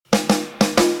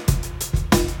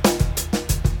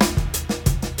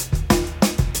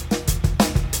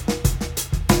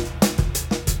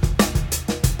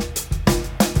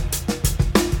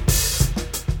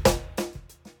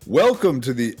Welcome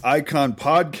to the Icon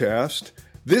Podcast.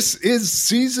 This is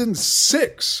season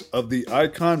 6 of the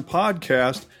Icon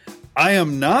Podcast. I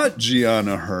am not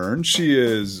Gianna Hearn. She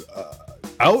is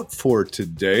out for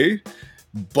today,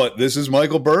 but this is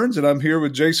Michael Burns, and I'm here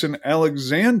with Jason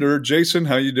Alexander. Jason,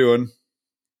 how you doing?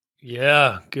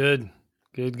 Yeah, good.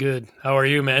 How are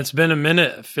you, man? It's been a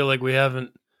minute. I feel like we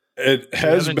haven't. It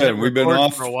has been. We've been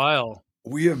off for a while.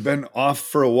 We have been off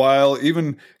for a while,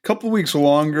 even a couple weeks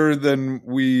longer than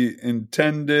we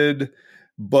intended.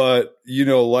 But, you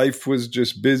know, life was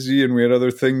just busy and we had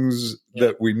other things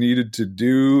that we needed to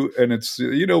do. And it's,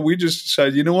 you know, we just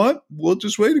decided, you know what, we'll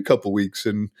just wait a couple weeks.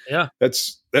 And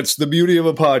that's the beauty of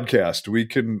a podcast. We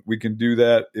can do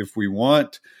that if we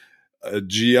want.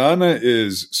 Gianna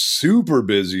is super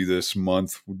busy this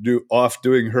month,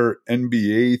 doing her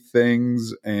NBA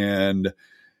things, and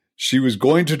she was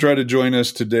going to try to join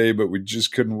us today, but we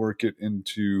just couldn't work it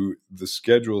into the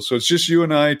schedule. So it's just you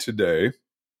and I today.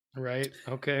 Right.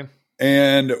 Okay.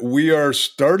 And we are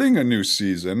starting a new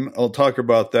season. I'll talk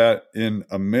about that in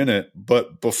a minute.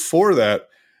 But before that,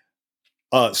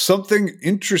 something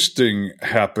interesting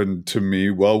happened to me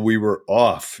while we were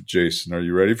off. Jason, are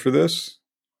you ready for this?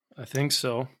 I think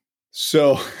so.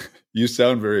 So you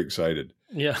sound very excited.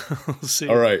 Yeah. We'll see.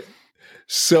 All right.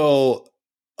 So,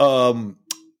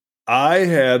 I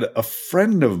had a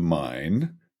friend of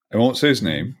mine, I won't say his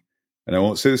name, and I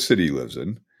won't say the city he lives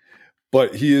in,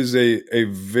 but he is a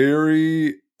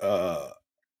very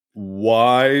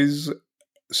wise,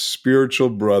 spiritual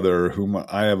brother whom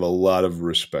I have a lot of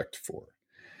respect for.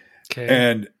 Okay.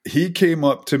 And he came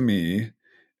up to me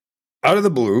out of the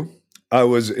blue. I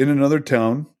was in another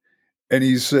town, and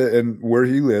he said, and where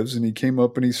he lives, and he came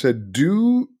up and he said,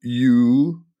 "Do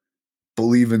you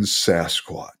believe in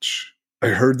Sasquatch? I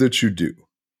heard that you do."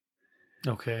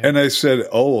 Okay. And I said,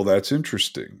 "Oh, that's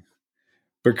interesting,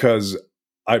 because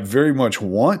I very much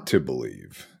want to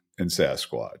believe in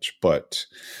Sasquatch, but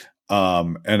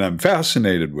and I'm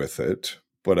fascinated with it,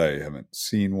 but I haven't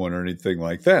seen one or anything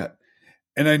like that."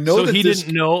 And I know that he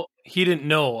didn't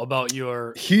know about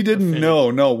your. He didn't affinity. know.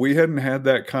 No, we hadn't had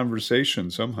that conversation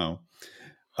somehow.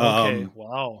 Okay.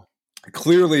 Wow.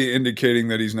 Clearly indicating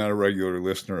that he's not a regular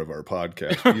listener of our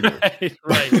podcast either.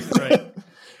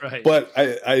 Right. But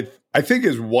I think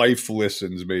his wife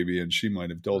listens maybe, and she might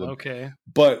have told him. Okay.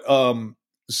 But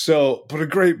but a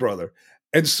great brother.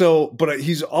 And so, but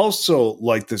he's also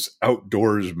like this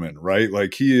outdoorsman, right?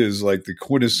 Like he is like the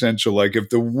quintessential, like if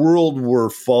the world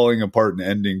were falling apart and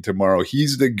ending tomorrow,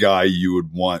 he's the guy you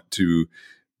would want to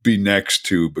be next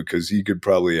to, because he could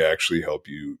probably actually help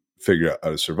you figure out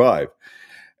how to survive.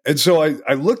 And so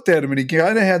I looked at him, and he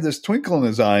kind of had this twinkle in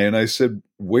his eye, and I said,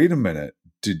 "Wait a minute,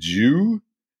 did you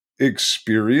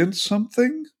experience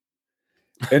something?"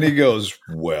 And he goes,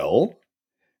 "Well,"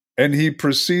 and he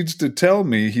proceeds to tell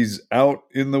me he's out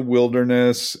in the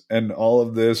wilderness and all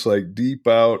of this, like deep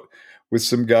out with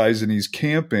some guys, and he's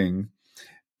camping,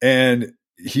 and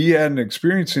he had an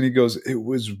experience, and he goes, "It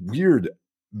was weird.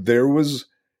 There was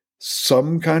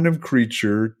some kind of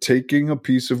creature taking a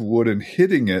piece of wood and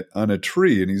hitting it on a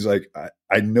tree." And he's like,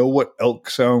 I know what elk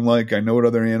sound like. I know what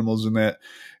other animals in that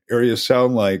area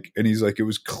sound like. And he's like, it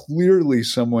was clearly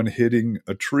someone hitting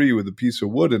a tree with a piece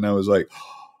of wood. And I was like,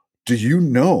 do you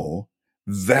know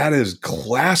that is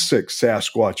classic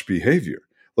Sasquatch behavior?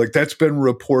 Like that's been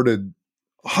reported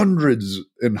hundreds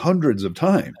and hundreds of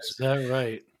times. Is that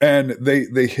right? And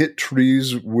they hit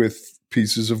trees with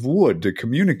pieces of wood to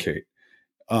communicate.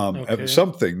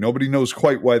 Something. Nobody knows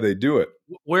quite why they do it.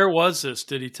 Where was this?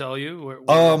 Did he tell you? Where?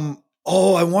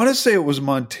 I want to say it was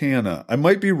Montana. I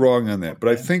might be wrong on that, but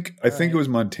I think it was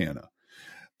Montana.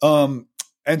 And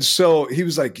so he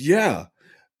was like, yeah.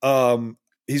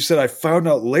 He said, I found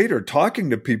out later talking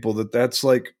to people that that's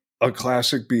like a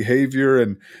classic behavior.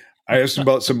 And I asked him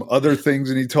about some other things,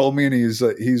 and he told me, and he's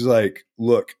like,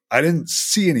 look, I didn't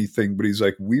see anything, but he's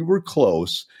like, we were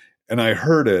close and I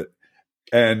heard it.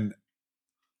 And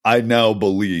I now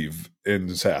believe in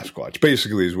Sasquatch,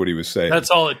 basically, is what he was saying. That's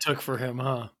all it took for him,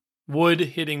 huh? Wood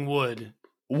hitting wood.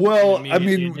 Well, I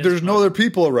mean, there's no other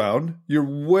people around.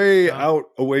 You're way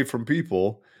out away from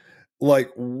people.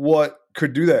 Like, what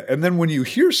could do that? And then when you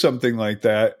hear something like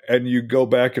that, and you go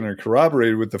back and are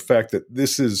corroborated with the fact that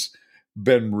this has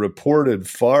been reported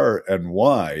far and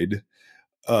wide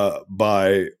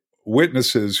by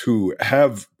witnesses who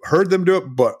have heard them do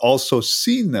it, but also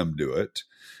seen them do it,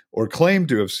 or claim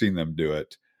to have seen them do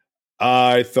it.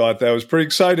 I thought that was pretty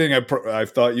exciting. I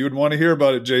thought you would want to hear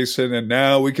about it, Jason. And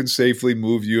now we can safely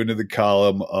move you into the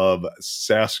column of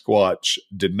Sasquatch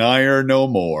Denier No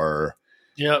More.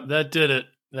 Yep, that did it.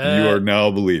 You are now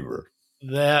a believer.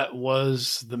 That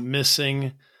was the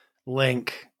missing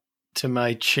link to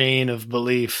my chain of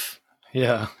belief.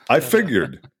 Yeah. I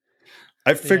figured.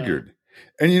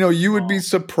 And you would be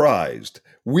surprised.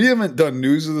 We haven't done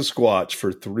News of the Squatch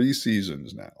for 3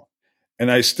 seasons now.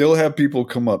 And I still have people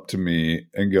come up to me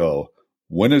and go,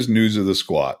 when is News of the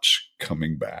Squatch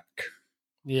coming back?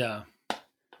 Yeah.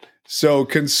 So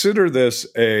consider this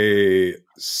a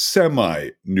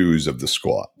semi-News of the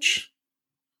Squatch.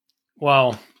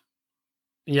 Wow.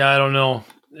 Yeah, I don't know.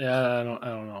 Yeah, I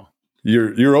don't know.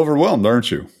 You're overwhelmed, aren't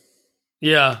you?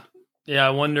 Yeah. Yeah,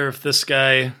 I wonder if this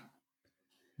guy,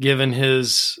 given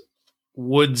his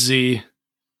woodsy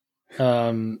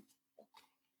vibe,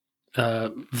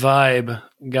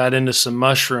 got into some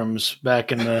mushrooms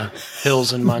back in the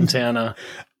hills in Montana.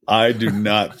 I do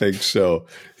not think so.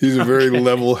 He's a very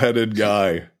level-headed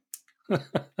guy.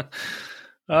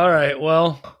 All right.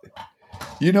 Well,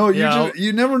 you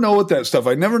never know what that stuff.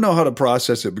 I never know how to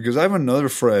process it because I have another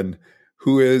friend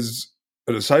who is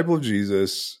a disciple of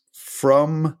Jesus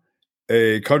from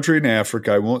a country in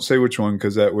Africa. I won't say which one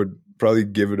because that would probably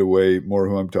give it away more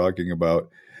who I'm talking about.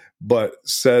 But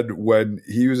said when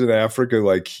he was in Africa,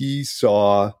 like he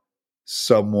saw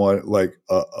someone like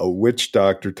a witch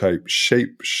doctor type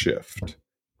shape shift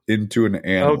into an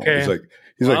animal. Okay.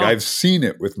 He's like, I've seen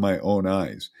it with my own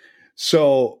eyes.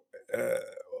 So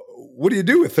what do you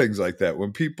do with things like that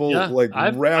when people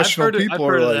rational people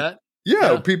are like,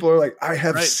 people are like, I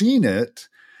have seen it.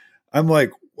 I'm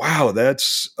like, wow,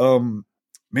 that's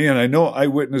man, I know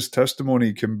eyewitness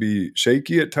testimony can be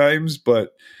shaky at times,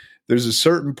 but there's a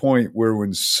certain point where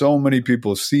when so many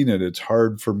people have seen it, it's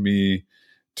hard for me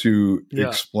to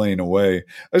explain away,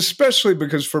 especially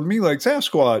because for me, like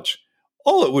Sasquatch,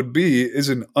 all it would be is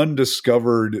an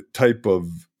undiscovered type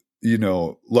of,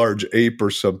 large ape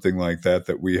or something like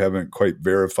that we haven't quite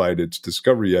verified its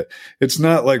discovery yet. It's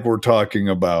not like we're talking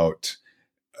about,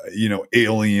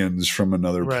 aliens from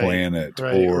another planet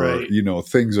or,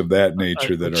 things of that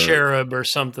nature that are cherub or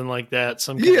something like that.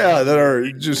 That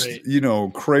are just,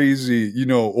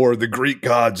 crazy, or the Greek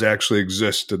gods actually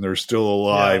exist and they're still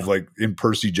alive, like in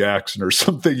Percy Jackson or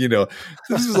something,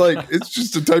 this is like, it's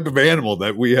just a type of animal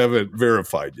that we haven't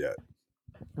verified yet.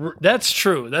 That's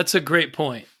true. That's a great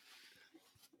point.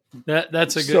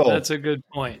 That's a good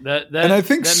point. And I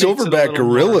think silverback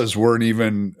gorillas weren't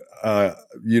even,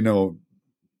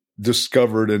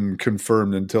 discovered and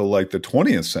confirmed until like the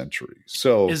 20th century.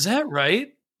 So is that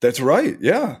right? That's right.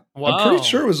 Yeah. Wow. I'm pretty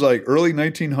sure it was like early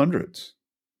 1900s.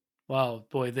 Wow.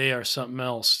 Boy, they are something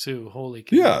else too. Holy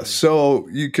cow. Yeah. So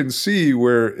you can see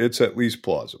where it's at least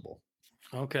plausible.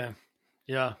 Okay.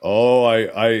 Yeah. Oh,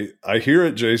 I hear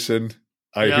it, Jason.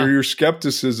 I hear your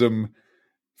skepticism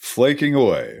flaking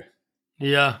away.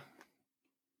 Yeah.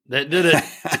 That did it.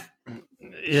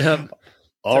 Yeah.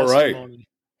 All right.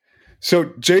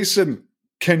 So, Jason,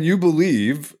 can you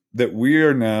believe that we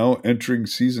are now entering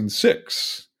season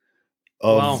 6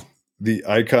 of the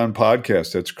Icon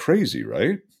podcast? That's crazy,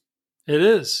 right? It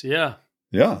is. Yeah.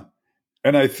 Yeah.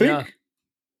 And I think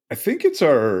it's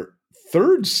our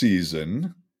 3rd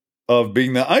season of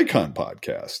being the Icon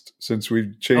podcast since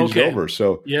we've changed over.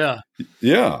 So, yeah.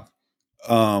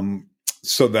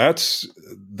 So that's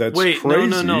Wait,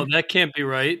 crazy. No, that can't be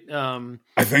right.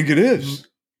 I think it is.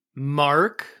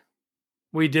 Mark.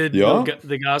 We did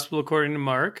the Gospel according to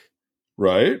Mark.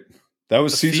 Right. That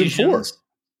was season 4,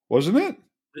 wasn't it?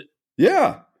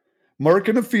 Yeah. Mark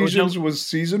and Ephesians was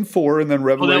season 4, and then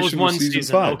Revelation was season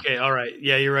 5. Okay, all right.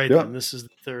 Yeah, you're right. Then this is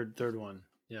the third one.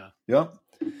 Yeah. Yeah.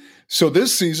 So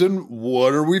this season,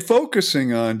 what are we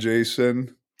focusing on,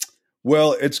 Jason?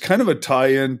 Well, it's kind of a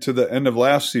tie-in to the end of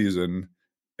last season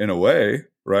in a way,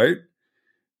 right?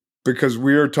 Because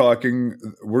we're going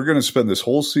to spend this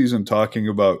whole season talking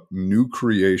about new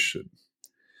creation.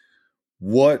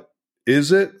 What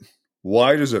is it?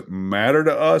 Why does it matter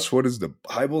to us? What does the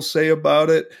Bible say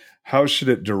about it? How should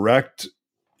it direct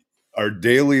our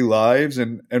daily lives?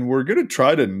 And we're going to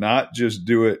try to not just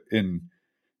do it in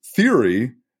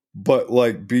theory, but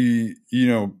like be,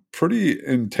 pretty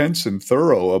intense and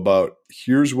thorough about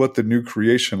here's what the new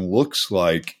creation looks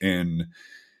like in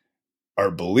our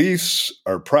beliefs,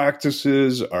 our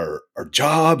practices, our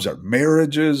jobs, our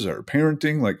marriages, our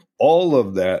parenting, like all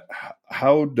of that.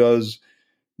 How does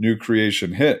new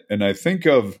creation hit? And I think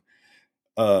of,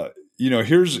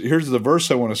 here's the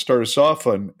verse I want to start us off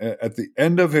on. At the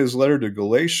end of his letter to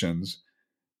Galatians,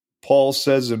 Paul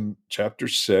says in chapter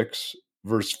 6,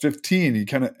 verse 15, he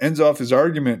kind of ends off his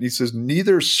argument. And he says,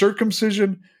 neither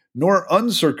circumcision nor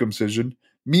uncircumcision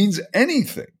means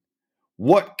anything.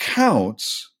 What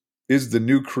counts is the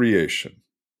new creation.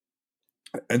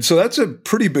 And so that's a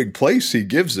pretty big place he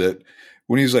gives it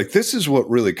when he's like, this is what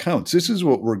really counts. This is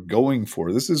what we're going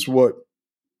for. This is what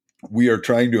we are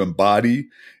trying to embody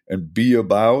and be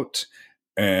about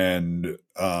and,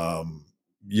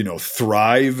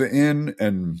 thrive in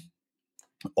and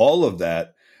all of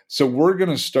that. So we're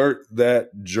going to start that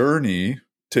journey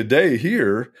today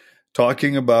here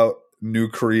talking about new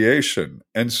creation.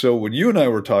 And so when you and I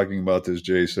were talking about this,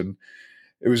 Jason,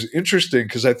 it was interesting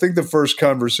because I think the first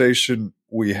conversation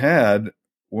we had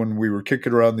when we were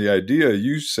kicking around the idea,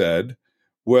 you said,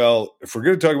 well, if we're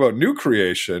going to talk about new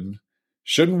creation,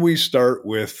 shouldn't we start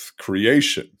with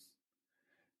creation?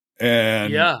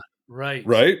 And yeah, right.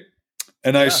 Right?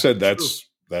 And I said, true.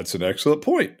 that's an excellent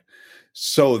point.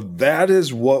 So that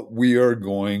is what we are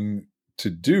going to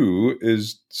do,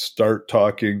 is start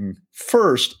talking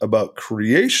first about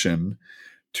creation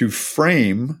to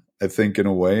frame, I think, in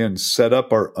a way, and set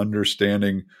up our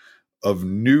understanding of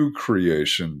new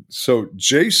creation. So,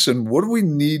 Jason, what do we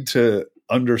need to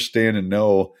understand and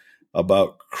know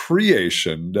about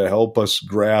creation to help us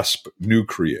grasp new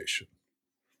creation?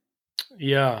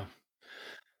 Yeah.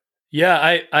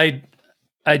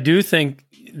 I do think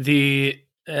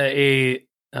a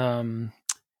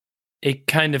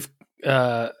kind of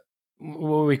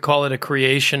what we call it, a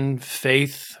creation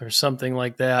faith or something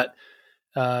like that,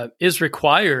 is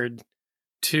required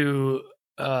to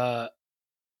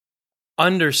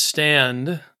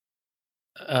understand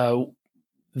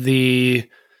the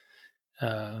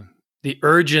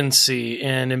urgency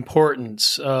and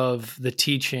importance of the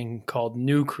teaching called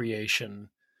new creation.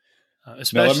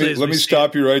 Especially now, let me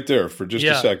stop you right there for just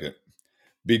a second,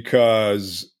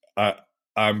 because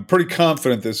I'm pretty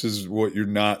confident this is what you're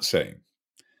not saying.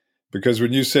 Because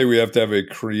when you say we have to have a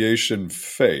creation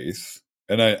faith,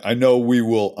 and I know we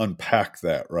will unpack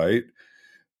that, right?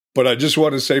 But I just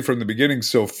want to say from the beginning,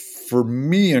 so for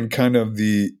me and kind of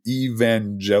the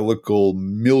evangelical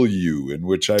milieu in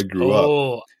which I grew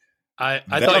up, I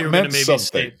thought you were going to maybe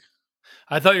something.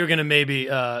 I thought you were going to maybe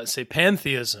say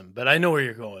pantheism, but I know where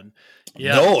you're going.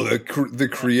 Yeah. No, the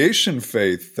creation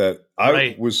faith that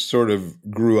I was sort of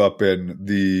grew up in,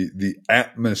 the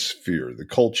atmosphere, the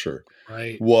culture,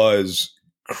 was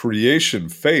creation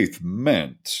faith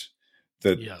meant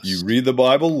that you read the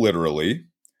Bible literally.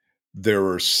 There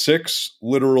were 6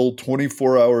 literal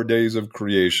 24-hour days of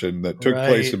creation that took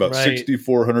place about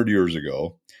 6,400 years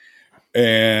ago.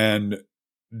 And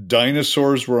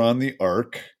dinosaurs were on the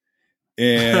ark.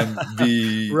 And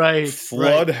the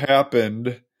flood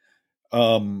happened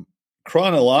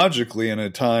chronologically in a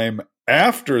time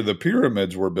after the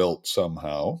pyramids were built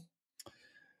somehow.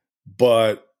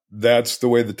 But that's the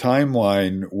way the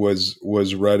timeline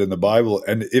was read in the Bible.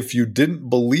 And if you didn't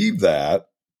believe that,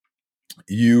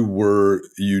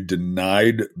 you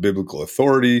denied biblical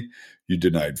authority, you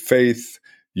denied faith,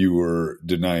 you were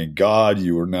denying God,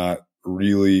 you were not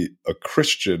really a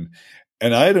Christian.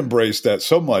 And I had embraced that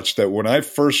so much that when I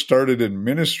first started in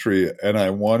ministry and I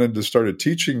wanted to start a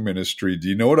teaching ministry, do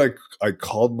you know what I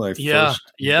called my first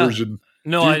version?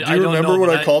 No, do you remember what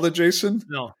I called it, Jason?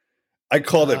 No. I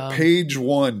called it Page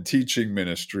 1 Teaching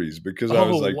Ministries, because I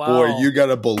was like, boy, you got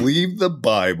to believe the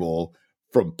Bible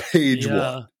from page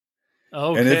 1.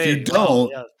 Okay. And if you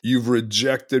don't, you've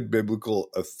rejected biblical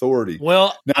authority.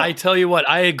 Well, now, I tell you what,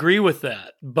 I agree with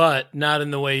that, but not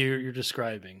in the way you're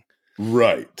describing.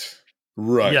 Right.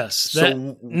 Yes.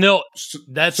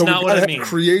 That's not what I mean.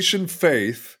 Creation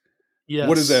faith. Yes.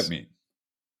 What does that mean?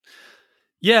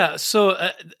 Yeah. So,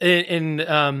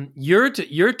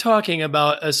 you're talking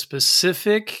about a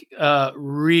specific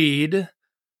read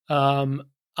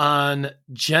on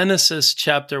Genesis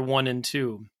chapter 1 and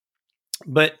 2,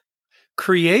 but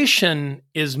creation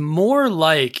is more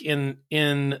like in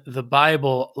the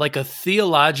Bible, like a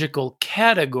theological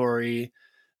category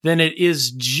than it is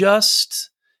just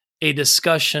a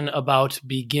discussion about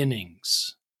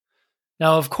beginnings.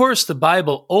 Now, of course, the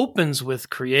Bible opens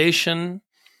with creation,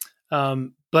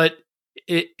 but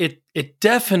it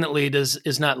definitely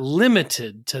is not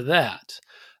limited to that.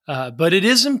 But it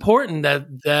is important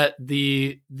that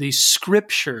the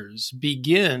scriptures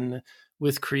begin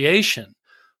with creation.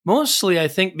 Mostly, I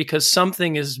think, because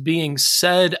something is being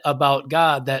said about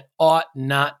God that ought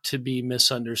not to be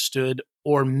misunderstood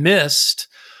or missed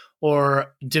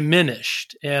or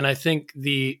diminished. And I think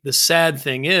the sad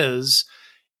thing is,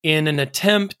 in an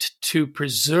attempt to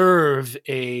preserve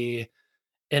an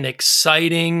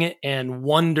exciting and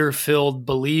wonder-filled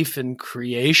belief in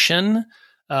creation,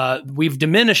 we've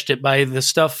diminished it by the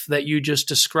stuff that you just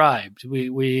described.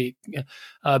 We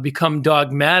become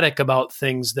dogmatic about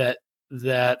things that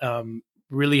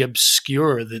really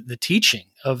obscure the teaching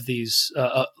of these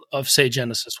of say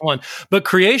Genesis 1. But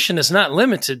creation is not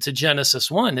limited to Genesis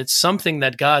 1. It's something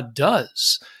that God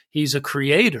does. He's a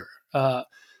creator,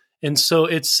 and so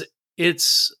it's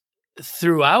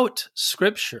throughout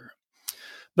Scripture.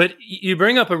 But you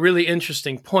bring up a really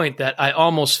interesting point that I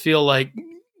almost feel like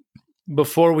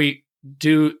before we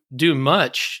do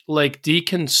much, like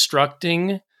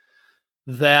deconstructing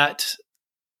that,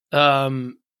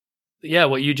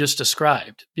 what you just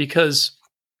described, because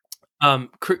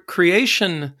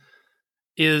creation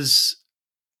is,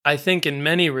 I think, in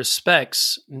many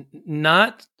respects,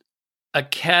 not a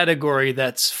category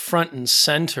that's front and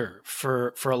center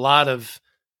for a lot. I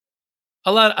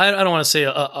don't want to say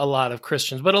a lot of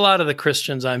Christians, but a lot of the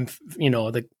Christians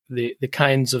the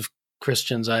kinds of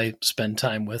Christians I spend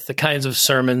time with, the kinds of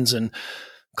sermons and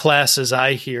classes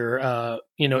I hear,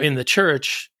 in the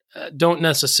church, don't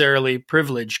necessarily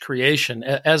privilege creation,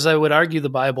 as I would argue the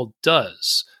Bible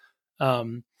does.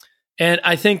 And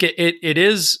I think it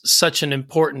is such an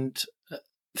important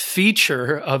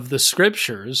feature of the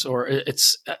Scriptures, or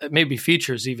it's maybe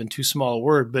feature is even too small a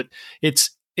word, but its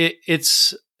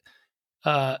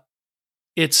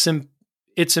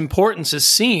importance is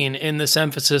seen in this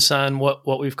emphasis on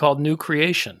what we've called new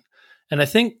creation. And I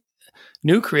think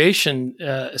new creation,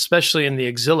 especially in the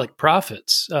exilic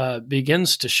prophets,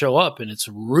 begins to show up, and it's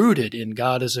rooted in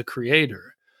God as a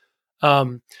creator.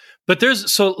 But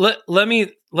let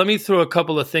me throw a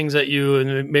couple of things at you,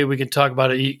 and maybe we can talk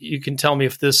about it. You can tell me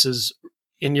if this is,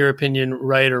 in your opinion,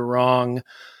 right or wrong.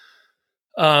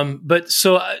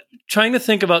 Trying to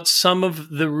think about some of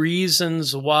the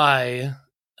reasons why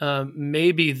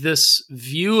maybe this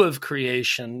view of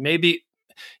creation, maybe,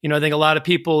 I think a lot of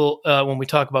people, when we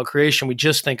talk about creation, we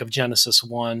just think of Genesis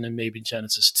 1 and maybe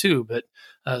Genesis 2. But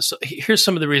so here's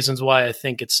some of the reasons why I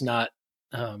think it's not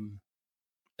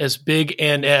as big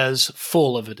and as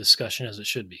full of a discussion as it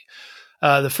should be.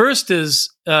 The first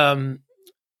is,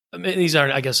 these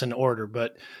aren't, I guess, in order,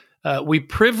 but we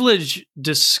privilege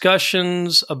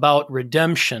discussions about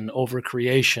redemption over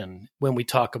creation when we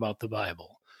talk about the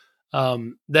Bible.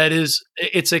 That is,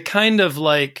 it's a kind of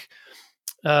like,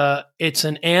 it's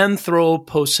an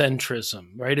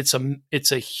anthropocentrism, right? It's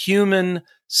a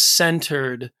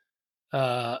human-centered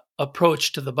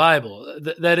approach to the Bible.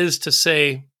 That is to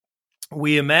say,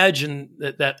 we imagine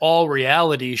that all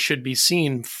reality should be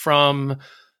seen from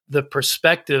the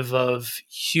perspective of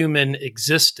human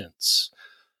existence.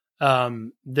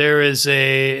 There is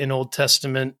an Old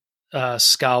Testament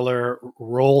scholar,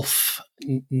 Rolf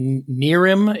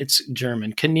Knierim. It's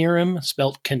German, Knierim,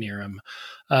 spelt Knierim.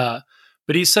 But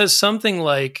he says something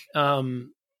like, God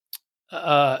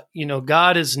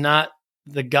is not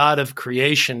the God of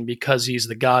creation because he's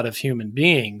the God of human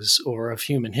beings or of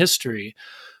human history,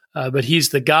 but he's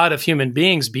the God of human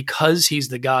beings because he's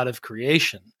the God of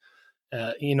creation.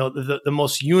 The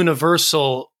most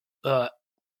universal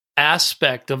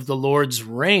aspect of the Lord's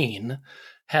reign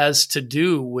has to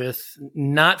do with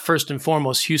not first and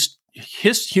foremost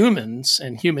humans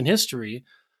and human history,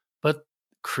 but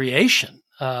creation.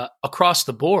 Across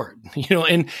the board,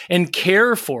 and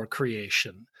care for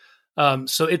creation.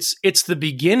 So it's the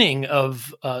beginning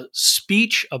of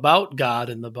speech about God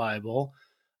in the Bible,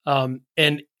 and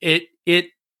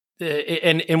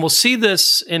we'll see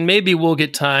this, and maybe we'll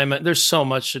get time. There's so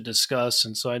much to discuss,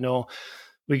 and so I know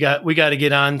we got to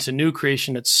get on to new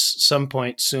creation at some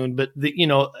point soon. But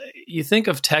you think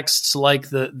of texts like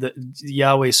the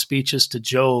Yahweh speeches to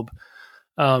Job,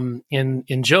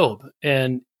 in Job,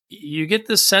 and you get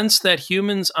the sense that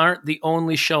humans aren't the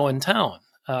only show in town.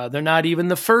 They're not even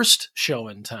the first show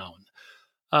in town.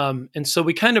 And so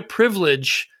we kind of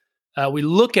privilege, we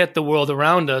look at the world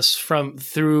around us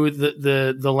through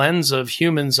the lens of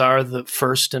humans are the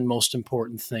first and most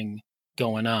important thing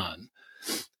going on.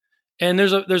 And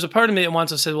there's a part of me that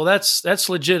wants to say, well, that's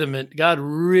legitimate. God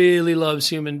really loves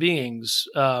human beings.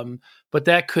 But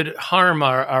that could harm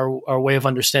our way of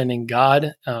understanding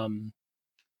God.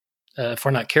 If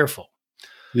we're not careful.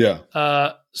 Yeah.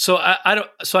 So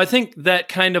I think that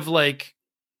kind of like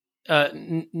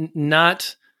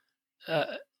not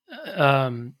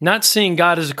seeing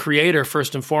God as a creator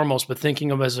first and foremost, but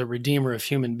thinking of him as a redeemer of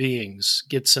human beings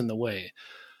gets in the way.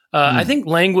 I think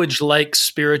language like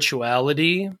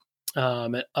spirituality,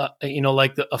 like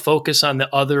a focus on the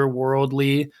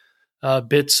otherworldly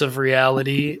bits of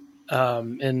reality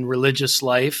in religious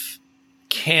life,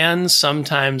 can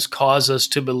sometimes cause us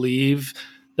to believe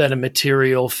that a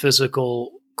material,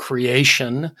 physical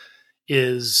creation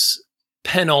is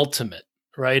penultimate,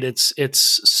 right? It's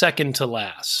second to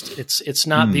last. It's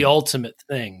not the ultimate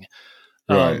thing.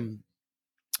 Right.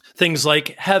 things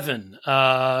like heaven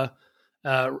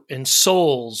and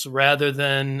souls, rather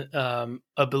than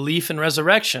a belief in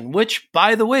resurrection, which,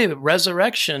 by the way,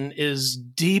 resurrection is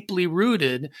deeply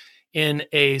rooted in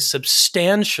a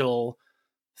substantial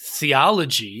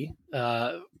theology,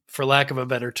 for lack of a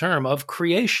better term, of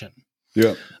creation.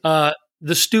 Yeah.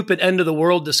 The stupid end of the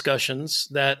world discussions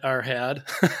that are had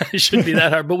shouldn't be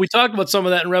that hard, but we talked about some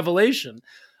of that in Revelation.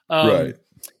 Right.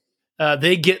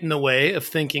 They get in the way of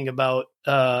thinking about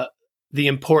the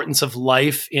importance of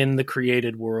life in the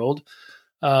created world.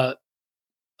 A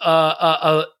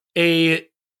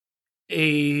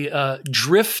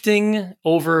drifting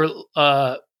over,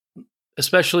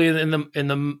 especially in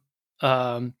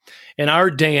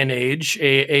our day and age,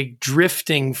 a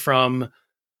drifting from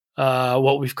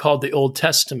what we've called the Old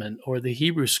Testament or the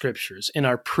Hebrew Scriptures in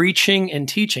our preaching and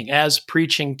teaching as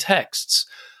preaching texts,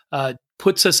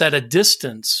 puts us at a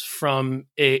distance from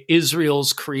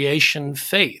Israel's creation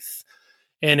faith.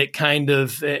 And it kind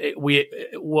of,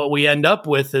 what we end up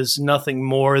with is nothing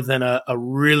more than a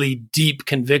really deep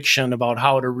conviction about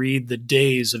how to read the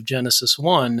days of Genesis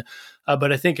 1.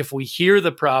 But I think if we hear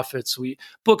the prophets,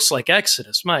 books like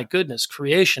Exodus, my goodness,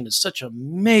 creation is such a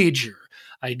major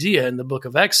idea in the book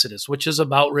of Exodus, which is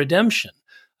about redemption.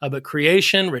 But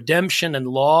creation, redemption, and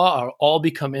law are all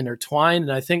become intertwined.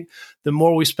 And I think the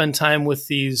more we spend time with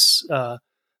these, the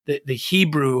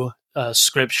Hebrew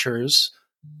scriptures,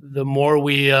 the more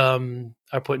we are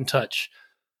put in touch.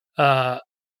 And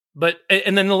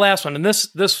then the last one, and this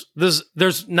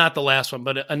there's not the last one,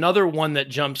 but another one that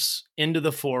jumps into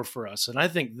the fore for us, and I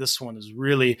think this one is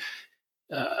really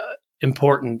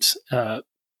important.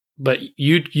 But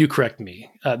you correct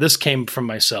me. This came from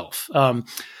myself.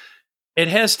 It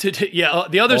has to do,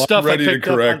 the other stuff. I'm ready I picked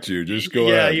to correct up you. Just go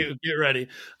ahead. Yeah, you get ready.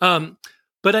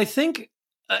 But I think,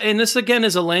 and this again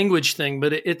is a language thing,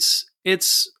 but it's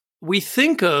we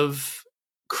think of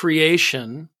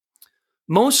creation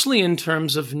mostly in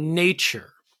terms of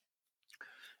nature.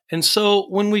 And so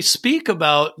when we speak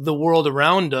about the world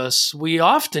around us, we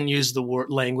often use the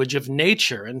language of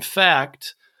nature. In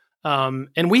fact,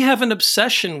 and we have an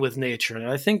obsession with nature, and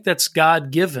I think that's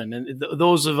God-given. And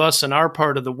those of us in our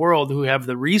part of the world who have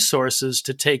the resources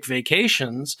to take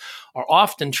vacations are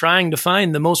often trying to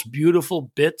find the most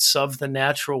beautiful bits of the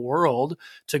natural world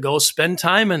to go spend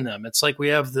time in them. It's like we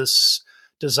have this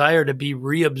desire to be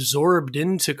reabsorbed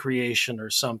into creation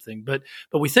or something, but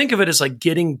we think of it as like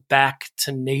getting back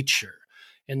to nature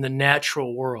in the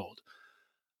natural world.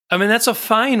 I mean, that's a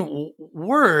fine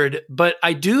word, but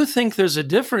I do think there's a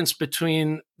difference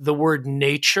between the word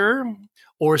nature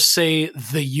or, say,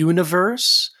 the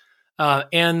universe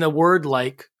and the word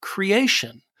like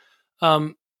creation.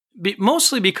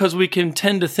 Mostly because we can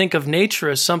tend to think of nature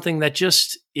as something that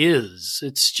just is.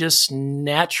 It's just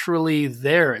naturally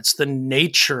there. It's the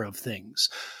nature of things.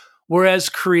 Whereas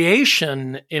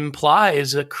creation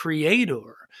implies a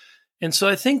creator. And so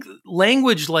I think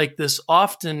language like this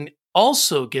often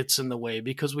also gets in the way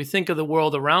because we think of the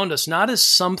world around us not as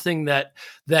something that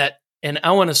and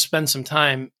I want to spend some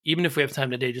time, even if we have time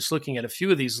today, just looking at a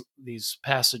few of these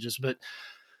passages, but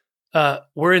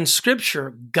where in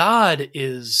Scripture, God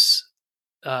is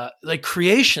like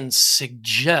creation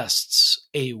suggests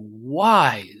a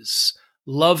wise,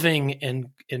 loving, and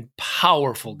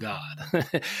powerful God.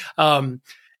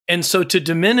 And so to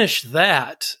diminish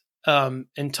that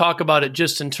and talk about it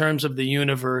just in terms of the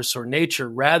universe or nature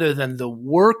rather than the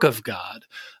work of God,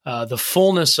 the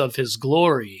fullness of his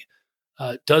glory,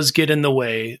 does get in the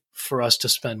way for us to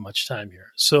spend much time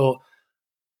here. So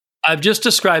I've just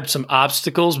described some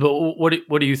obstacles, but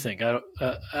what do you think? I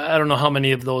don't know how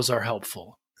many of those are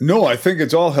helpful. No, I think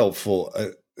it's all helpful. I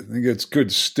think it's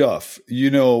good stuff. You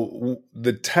know,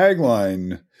 the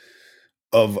tagline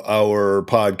of our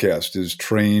podcast is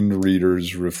Trained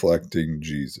Readers Reflecting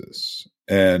Jesus.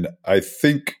 And I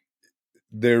think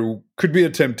there could be a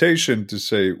temptation to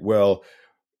say, well,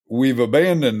 we've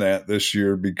abandoned that this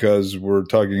year because we're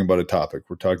talking about a topic.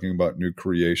 We're talking about new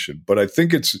creation. But I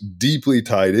think it's deeply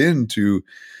tied into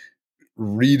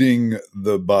reading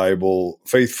the Bible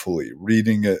faithfully,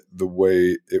 reading it the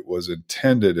way it was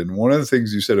intended. And one of the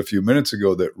things you said a few minutes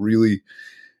ago that really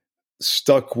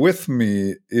stuck with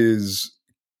me is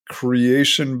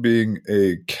creation being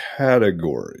a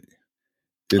category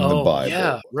in the Bible.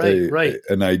 Yeah, right.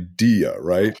 An idea,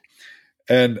 right?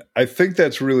 And I think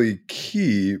that's really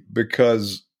key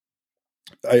because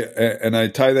I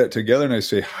tie that together and I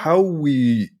say how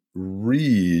we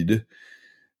read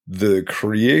the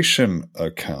creation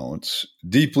accounts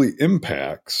deeply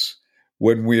impacts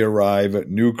when we arrive at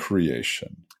new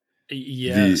creation.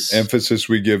 Yes. The emphasis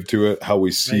we give to it, how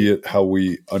we see it, how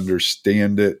we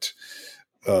understand it.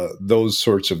 those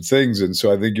sorts of things. And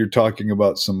so I think you're talking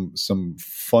about some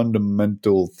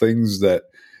fundamental things that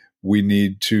we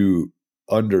need to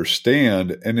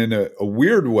understand. And in a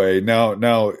weird way,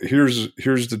 now here's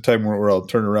the time where I'll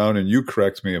turn around and you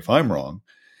correct me if I'm wrong.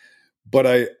 But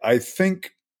I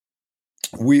think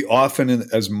we often,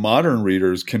 as modern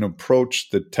readers, can approach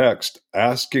the text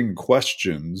asking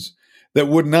questions that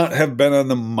would not have been on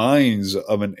the minds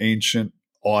of an ancient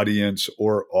audience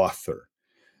or author.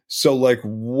 So, like,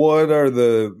 what are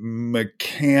the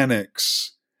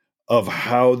mechanics of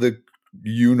how the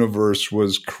universe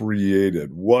was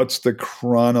created? What's the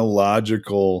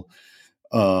chronological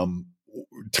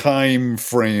time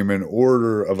frame and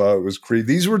order of how it was created?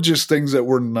 These were just things that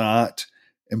were not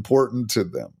important to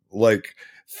them. Like,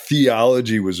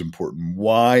 theology was important,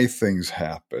 why things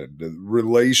happened,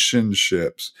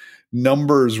 relationships.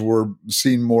 Numbers were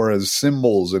seen more as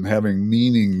symbols and having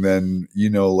meaning than,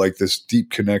 like this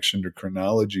deep connection to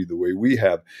chronology the way we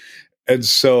have. And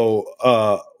so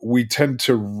we tend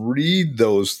to read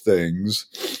those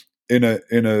things in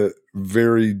a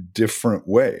very different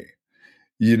way,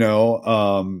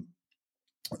 than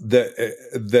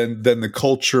the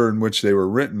culture in which they were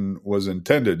written was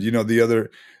intended. The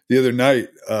other night,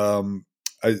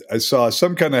 I saw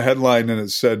some kind of headline and it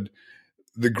said,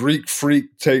 "The Greek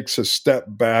freak takes a step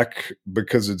back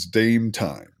because it's Dame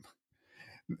time."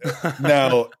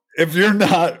 Now, if you're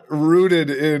not rooted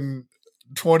in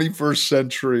 21st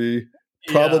century,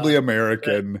 probably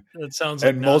American, that sounds like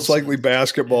and most nonsense. likely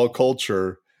basketball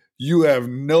culture, you have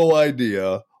no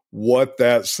idea what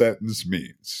that sentence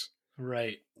means.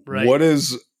 Right. What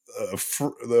is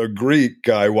a Greek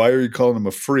guy? Why are you calling him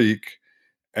a freak?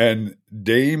 And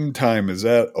Dame time, is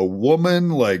that a woman?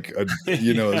 Like,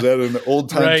 is that an old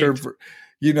time term for,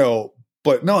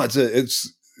 but no,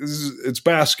 it's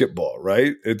basketball,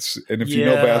 right? And if you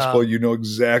know basketball, you know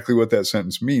exactly what that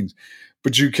sentence means,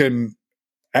 but you can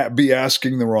be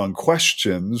asking the wrong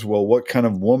questions. Well, what kind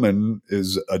of woman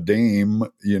is a dame,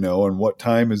 and what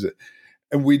time is it?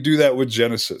 And we do that with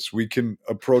Genesis. We can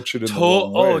approach it in the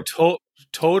wrong way.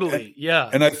 Totally. Yeah.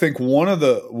 And I think one of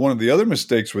the other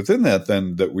mistakes within that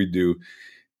then that we do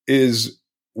is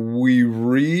we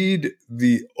read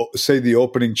the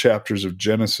opening chapters of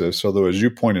Genesis, although as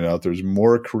you pointed out, there's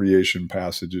more creation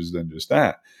passages than just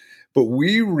that. But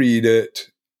we read it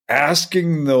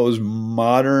asking those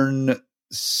modern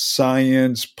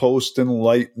science,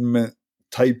 post-enlightenment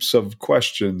types of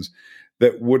questions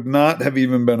that would not have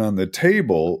even been on the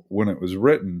table when it was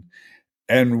written.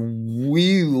 And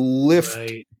we lift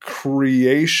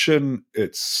creation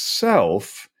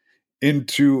itself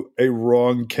into a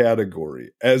wrong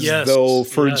category, as though,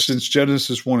 for instance,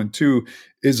 Genesis 1 and 2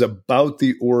 is about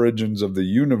the origins of the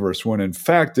universe, when in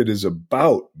fact it is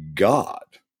about God.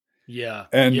 Yeah.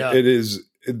 And it is,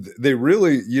 they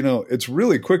really, it's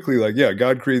really quickly like,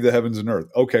 God created the heavens and earth.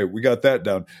 Okay, we got that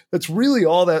down. That's really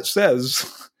all that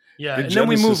says. Yeah. And then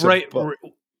we move right.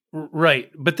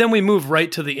 But then we move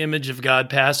right to the image of God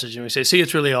passage and we say, see,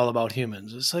 it's really all about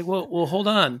humans. It's like, well, hold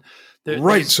on.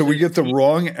 So we get the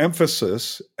wrong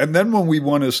emphasis. And then when we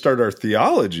want to start our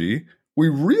theology, we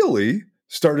really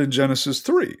start in Genesis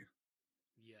 3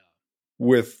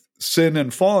 with sin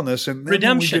and fallenness and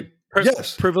redemption.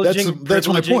 That's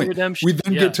my point. Redemption. We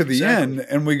then get to the end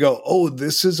and we go, oh,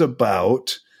 this is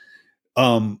about,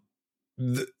 in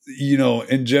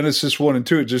Genesis 1 and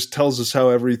 2, it just tells us how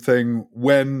everything,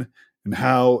 when and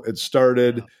how it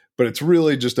started, but it's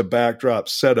really just a backdrop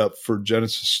setup for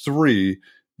Genesis 3.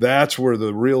 That's where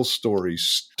the real story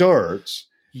starts,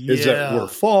 is that we're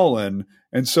fallen.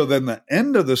 And so then the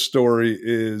end of the story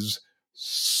is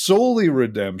solely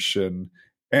redemption.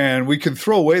 And we can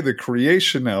throw away the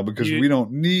creation now because we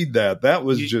don't need that. That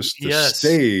was just the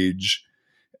stage.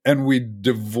 And we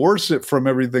divorce it from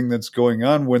everything that's going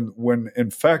on when in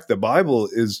fact the Bible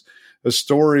is a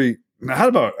story not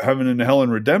about heaven and hell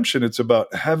and redemption. It's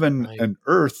about heaven and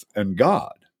earth and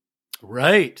God.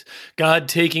 Right. God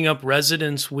taking up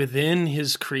residence within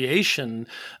his creation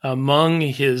among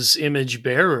his image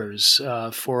bearers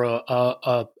for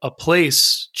a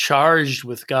place charged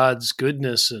with God's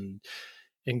goodness and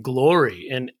glory.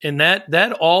 And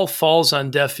that all falls on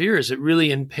deaf ears. It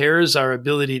really impairs our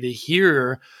ability to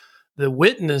hear the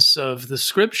witness of the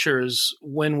scriptures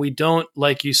when we don't,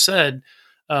 like you said,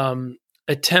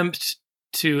 attempt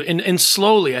to, and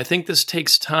slowly. I think this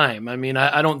takes time. I mean,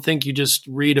 I don't think you just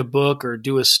read a book or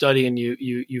do a study and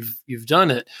you've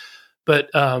done it, but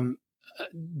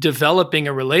developing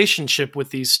a relationship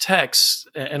with these texts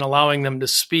and allowing them to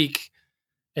speak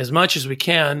as much as we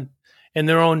can in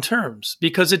their own terms,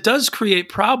 because it does create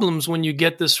problems when you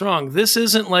get this wrong. This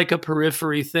isn't like a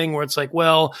periphery thing where it's like,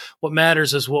 well, what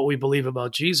matters is what we believe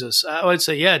about Jesus. I would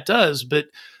say, yeah, it does, but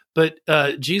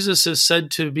Jesus is said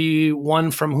to be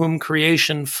one from whom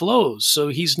creation flows. So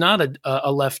he's not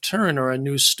a left turn or a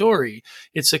new story.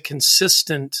 It's a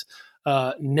consistent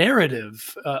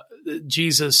narrative,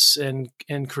 Jesus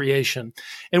and creation.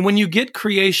 And when you get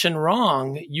creation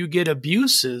wrong, you get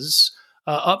abuses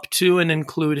up to and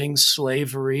including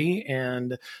slavery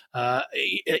and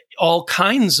all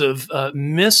kinds of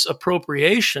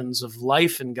misappropriations of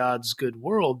life in God's good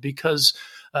world, because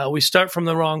we start from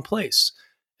the wrong place.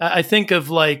 I think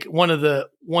of like one of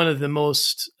the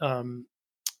most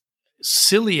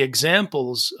silly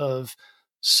examples of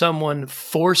someone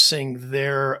forcing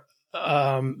their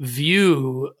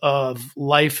view of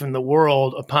life in the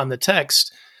world upon the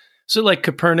text. So like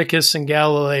Copernicus and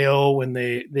Galileo, when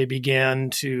they began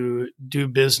to do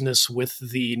business with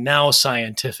the now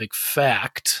scientific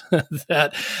fact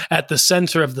that at the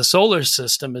center of the solar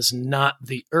system is not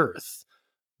the Earth,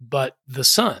 but the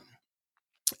sun.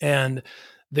 And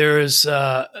there's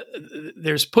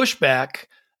pushback,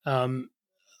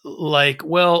 like,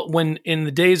 well, when in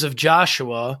the days of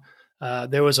Joshua,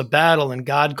 there was a battle and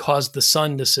God caused the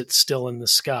sun to sit still in the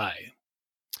sky.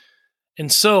 And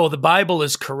so the Bible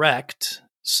is correct.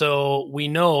 So we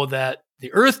know that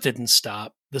the earth didn't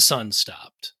stop, the sun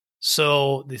stopped.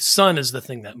 So the sun is the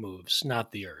thing that moves,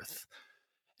 not the earth.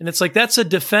 And it's like, that's a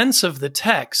defense of the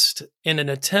text in an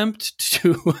attempt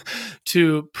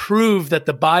to prove that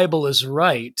the Bible is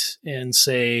right and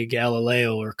say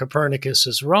Galileo or Copernicus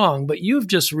is wrong. But you've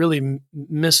just really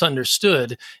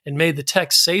misunderstood and made the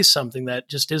text say something that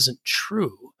just isn't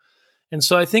true. And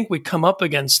so I think we come up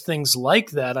against things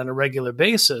like that on a regular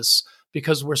basis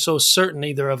because we're so certain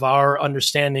either of our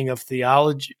understanding of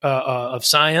theology, of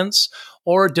science,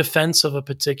 or defense of a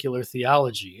particular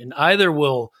theology. And either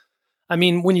will, I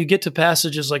mean, when you get to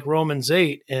passages like Romans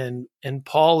 8 and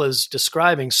Paul is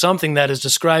describing something that is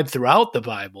described throughout the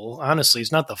Bible, honestly, he's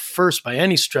not the first by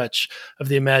any stretch of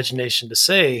the imagination to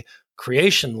say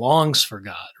creation longs for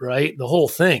God, right? The whole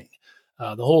thing.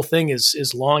 The whole thing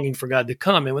is longing for God to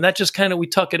come. And when that just kind of, we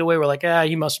tuck it away, we're like,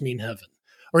 he must mean heaven,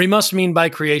 or he must mean by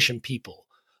creation people.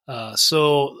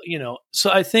 So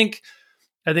I think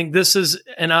this is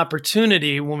an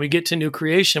opportunity when we get to new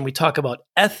creation, we talk about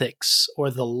ethics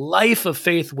or the life of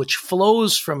faith, which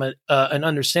flows from an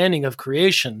understanding of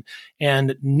creation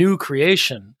and new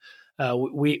creation.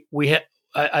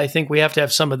 I think we have to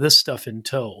have some of this stuff in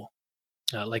tow,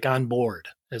 like on board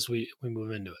as we move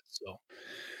into it. So.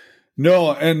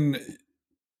 No, and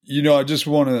I just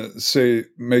want to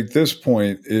make this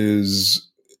point is,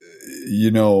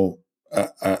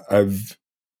 I've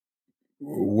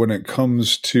when it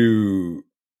comes to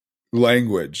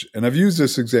language, and I've used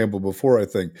this example before, I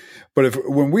think, but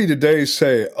when we today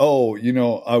say, "Oh,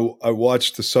 I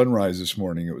watched the sunrise this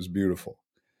morning; it was beautiful,"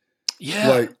 yeah,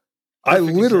 like I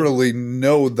literally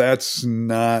know that's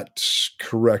not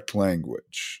correct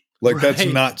language. Like right.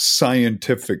 That's not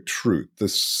scientific truth. The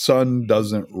sun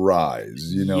doesn't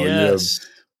rise. You have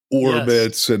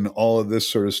orbits and all of this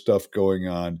sort of stuff going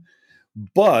on.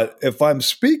 But if I'm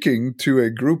speaking to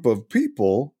a group of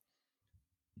people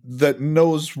that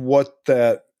knows what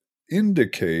that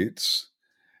indicates,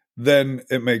 then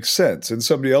it makes sense. And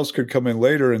somebody else could come in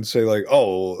later and say like,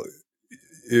 oh,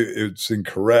 it's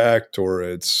incorrect or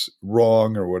it's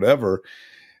wrong or whatever.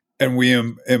 And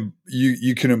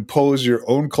you can impose your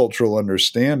own cultural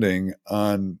understanding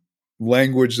on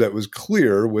language that was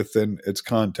clear within its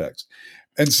context.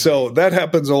 And so that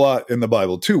happens a lot in the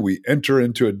Bible too. We enter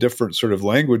into a different sort of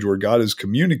language where God is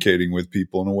communicating with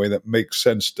people in a way that makes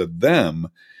sense to them.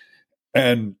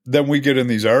 And then we get in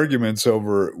these arguments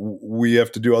over, we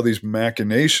have to do all these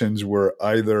machinations where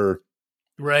either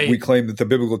we claim that the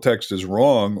biblical text is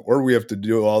wrong, or we have to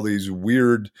do all these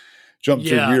jump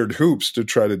through weird hoops to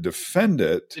try to defend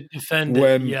it.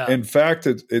 In fact,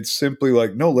 it's simply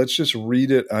like, no, let's just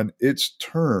read it on its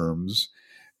terms.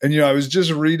 And, I was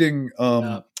just reading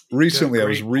recently, I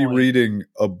was rereading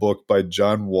a book by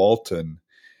John Walton,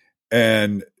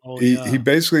 and he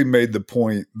basically made the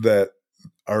point that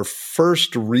our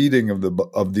first reading of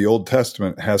the Old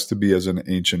Testament has to be as an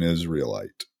ancient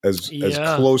Israelite, as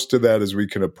close to that as we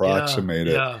can approximate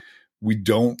it. We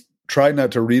don't try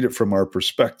not to read it from our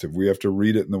perspective. We have to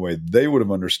read it in the way they would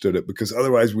have understood it, because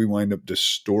otherwise we wind up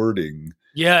distorting.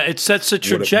 Yeah, it sets a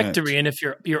trajectory, and if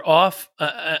you're off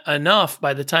enough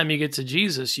by the time you get to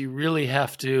Jesus, you really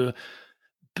have to,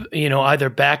 either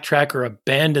backtrack or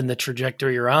abandon the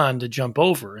trajectory you're on to jump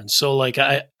over. And so, like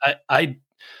I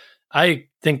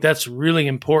think that's really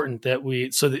important that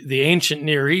the ancient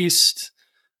Near East,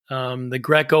 the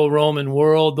Greco-Roman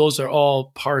world, those are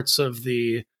all parts of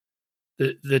the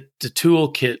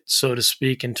toolkit, so to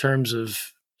speak, in terms of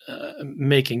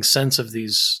making sense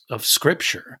of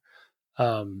Scripture.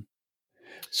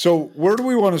 So where do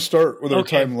we want to start with our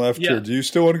Okay, time left yeah. here? Do you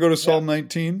still want to go to Psalm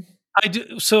 19? I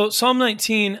do. So Psalm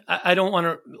 19, I don't want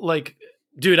to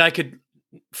dude,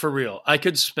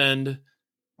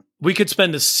 we could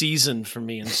spend a season for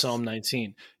me in Psalm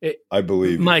 19. I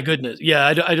believe. My goodness. Yeah,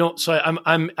 I don't. So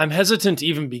I'm hesitant to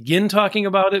even begin talking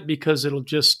about it because it'll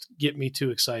just get me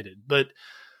too excited. But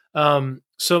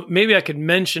so maybe I could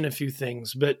mention a few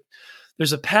things, but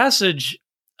there's a passage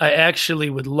I actually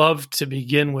would love to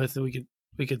begin with. We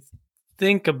could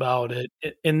think about it.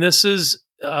 And this is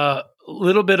a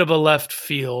little bit of a left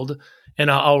field, and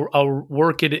I'll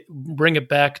bring it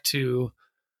back to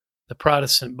the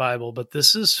Protestant Bible, but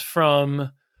this is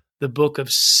from the book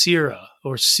of Sirach,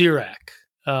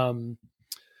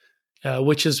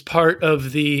 which is part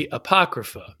of the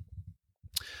Apocrypha,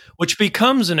 which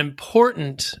becomes an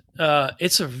important,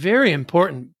 it's a very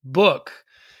important book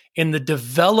in the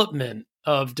development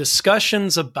of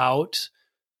discussions about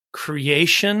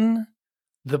creation,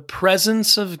 the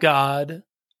presence of God,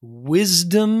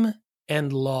 wisdom,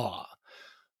 and law.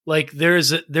 Like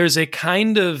there's a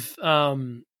kind of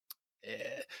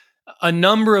a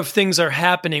number of things are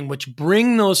happening which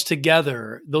bring those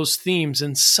together, those themes,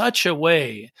 in such a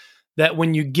way that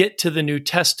when you get to the New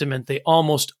Testament, they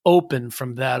almost open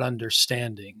from that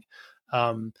understanding.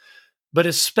 But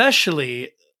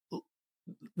especially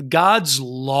God's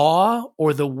law,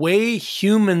 or the way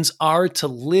humans are to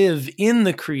live in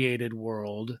the created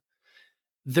world.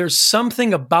 There's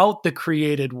something about the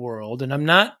created world, and I'm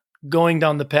not going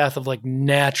down the path of like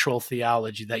natural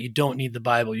theology that you don't need the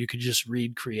Bible. You could just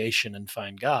read creation and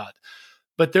find God.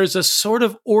 But there's a sort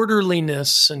of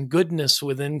orderliness and goodness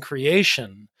within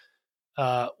creation,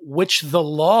 which the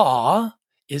law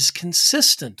is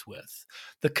consistent with.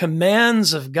 The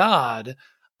commands of God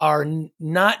are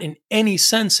not in any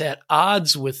sense at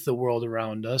odds with the world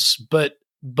around us, but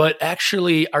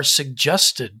actually are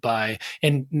suggested by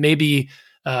and maybe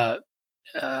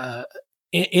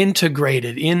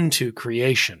integrated into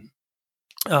creation.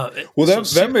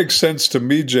 That makes sense to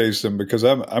me, Jason, because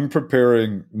I'm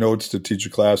preparing notes to teach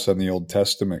a class on the Old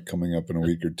Testament coming up in a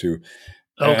week or two.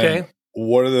 Okay. And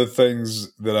one of the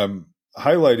things that I'm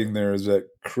highlighting there is that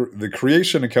the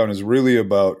creation account is really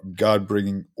about God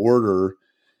bringing order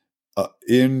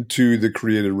into the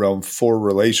created realm for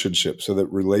relationships, so that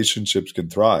relationships can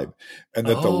thrive, and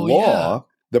that the law,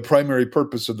 the primary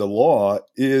purpose of the law,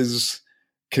 is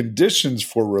conditions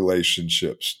for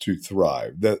relationships to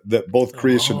thrive. That both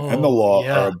creation and the law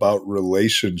are about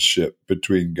relationship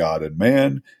between God and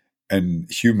man,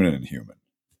 and human.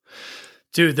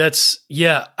 Dude,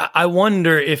 I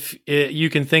wonder if you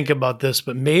can think about this,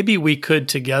 but maybe we could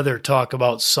together talk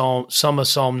about some of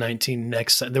Psalm 19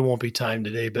 next time. There won't be time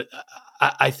today, but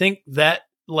I think that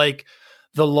like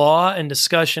the law and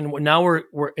discussion, now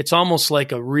it's almost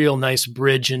like a real nice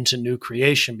bridge into new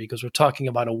creation, because we're talking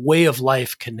about a way of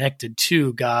life connected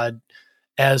to God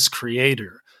as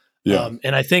creator. Yeah.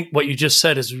 And I think what you just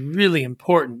said is really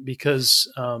important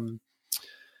because,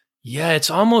 it's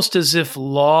almost as if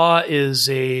law is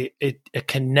a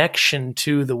connection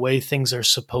to the way things are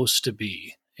supposed to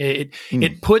be.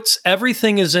 It puts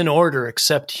everything is in order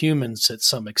except humans to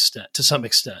some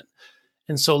extent.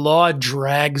 And so law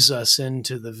drags us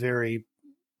into the very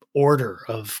order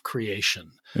of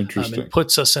creation. Interesting. And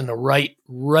puts us in the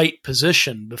right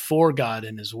position before God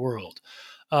in his world.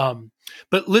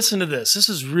 But listen to this. This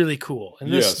is really cool.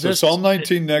 And so Psalm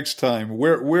 19 next time.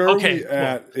 Where are we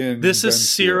at in this is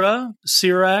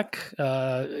Sirach,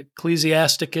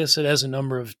 Ecclesiasticus. It has a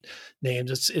number of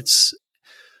names. It's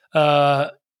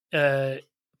Apocrypha,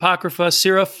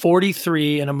 Sirach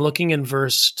 43, and I'm looking in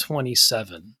verse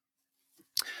 27.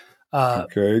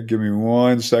 Okay, give me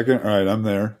 1 second. All right, I'm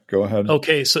there. Go ahead.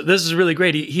 Okay, so this is really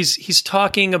great. He's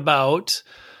talking about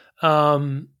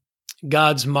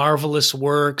God's marvelous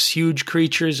works, huge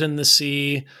creatures in the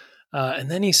sea.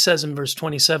 And then he says in verse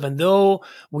 27, though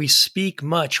we speak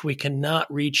much, we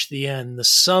cannot reach the end. The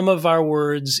sum of our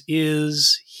words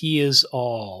is, he is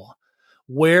all.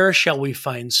 Where shall we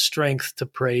find strength to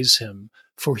praise him?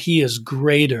 For he is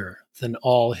greater than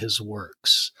all his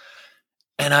works.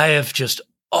 And I have just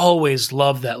always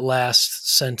loved that last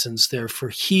sentence there, for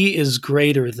he is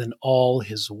greater than all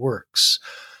his works.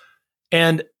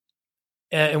 And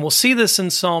we'll see this in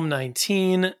Psalm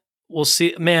 19. We'll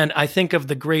see, man, I think of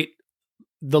the great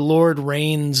the Lord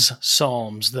reigns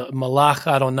psalms, the Malach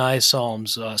Adonai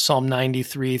psalms, Psalm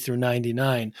 93 through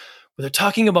 99, where they're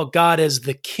talking about God as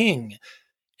the king.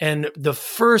 And the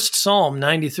first Psalm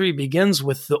 93 begins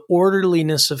with the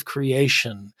orderliness of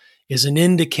creation is an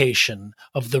indication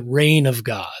of the reign of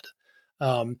God.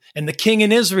 And the king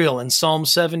in Israel in Psalm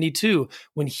 72,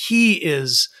 when he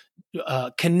is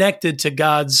connected to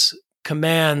God's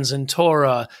commands and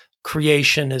Torah,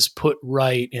 creation is put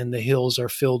right and the hills are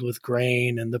filled with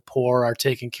grain and the poor are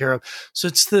taken care of. So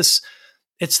it's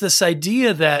this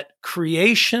idea that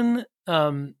creation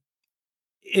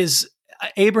is.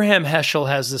 Abraham Heschel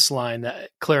has this line that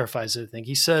clarifies it, I think.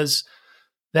 He says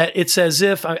that it's as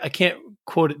if, I can't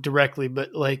quote it directly,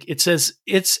 but like it says,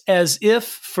 it's as if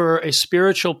for a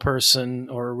spiritual person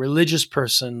or a religious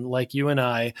person like you and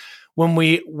I, when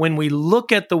we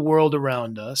look at the world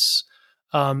around us,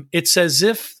 it's as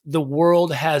if the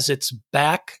world has its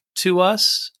back to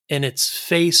us and its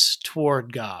face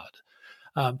toward God.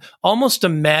 Almost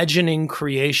imagining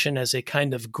creation as a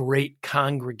kind of great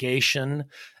congregation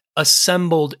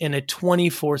assembled in a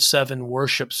 24/7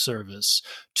 worship service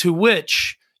to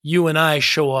which you and I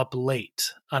show up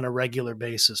late on a regular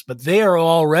basis, but they are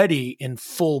already in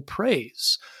full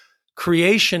praise.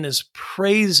 Creation is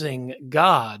praising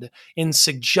God in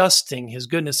suggesting his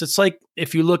goodness. It's like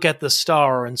if you look at the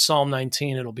star in Psalm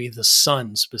 19, it'll be the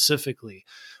sun specifically.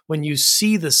 When you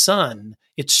see the sun,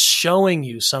 it's showing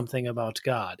you something about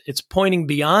God. It's pointing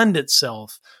beyond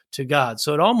itself to God.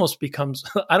 So it almost becomes,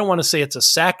 I don't want to say it's a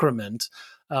sacrament,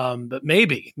 but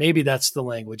maybe that's the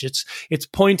language. It's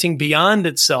pointing beyond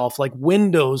itself like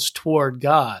windows toward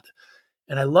God.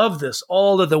 And I love this.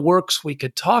 All of the works we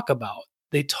could talk about,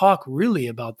 they talk really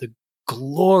about the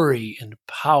glory and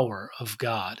power of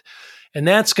God. And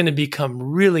that's going to become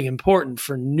really important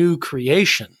for new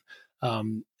creation.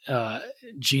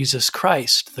 Jesus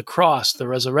Christ, the cross, the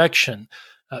resurrection,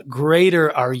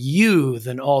 greater are you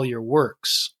than all your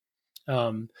works.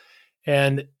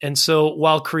 And so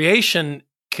while creation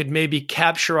could maybe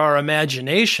capture our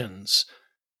imaginations,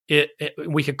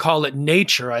 we could call it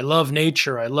nature. I love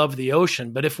nature. I love the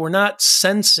ocean. But if we're not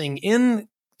sensing in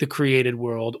the created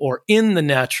world or in the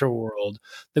natural world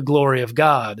the glory of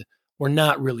God, we're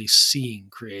not really seeing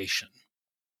creation.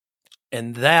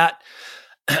 And that,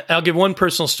 I'll give one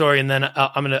personal story, and then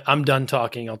I'm done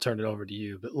talking. I'll turn it over to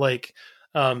you. But like,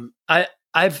 I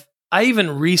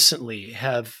even recently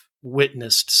have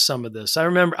witnessed some of this. I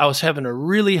remember I was having a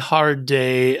really hard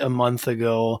day a month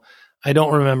ago. I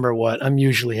don't remember what. I'm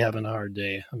usually having a hard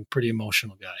day. I'm a pretty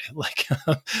emotional guy. Like,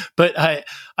 but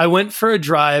I went for a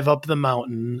drive up the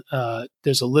mountain.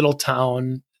 There's a little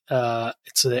town.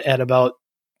 It's at about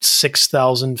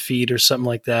 6,000 feet or something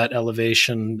like that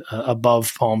elevation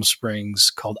above Palm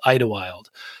Springs, called Idlewild.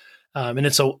 And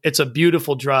it's a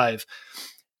beautiful drive.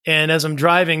 And as I'm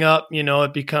driving up,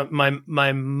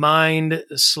 my mind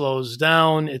slows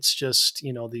down. It's just,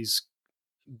 these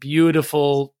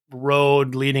beautiful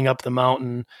road leading up the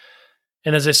mountain.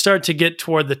 And as I start to get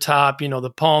toward the top,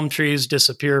 the palm trees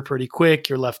disappear pretty quick.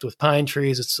 You're left with pine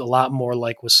trees. It's a lot more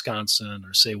like Wisconsin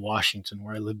or say Washington,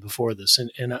 where I lived before this.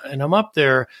 And I'm up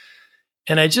there,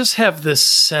 and I just have this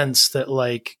sense that,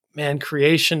 like, man,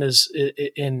 creation is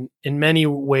in many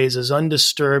ways is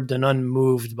undisturbed and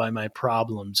unmoved by my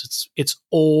problems. It's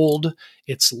old,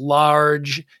 it's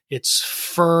large, it's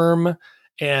firm,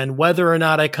 and whether or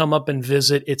not I come up and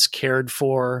visit, it's cared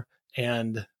for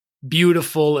and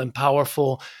beautiful and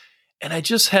powerful. And I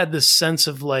just had this sense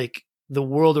of like the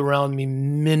world around me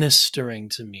ministering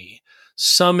to me,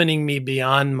 summoning me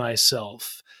beyond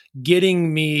myself,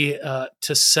 getting me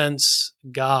to sense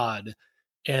God,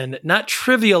 and not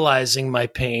trivializing my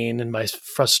pain and my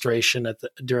frustration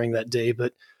during that day,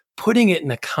 but putting it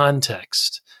in a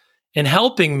context and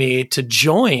helping me to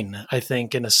join, I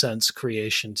think, in a sense,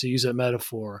 creation, to use that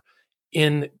metaphor,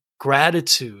 in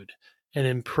gratitude and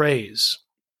in praise.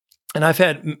 And I've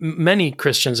had many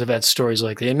Christians have had stories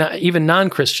like that, and even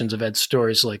non-Christians have had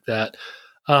stories like that.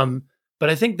 But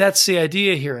I think that's the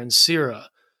idea here in Sirah.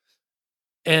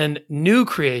 And new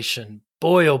creation,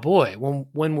 boy, oh boy,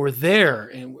 when we're there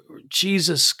in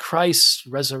Jesus Christ's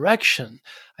resurrection,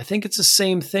 I think it's the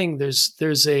same thing.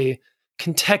 There's a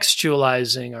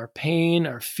contextualizing our pain,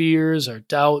 our fears, our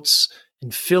doubts,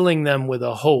 and filling them with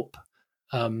a hope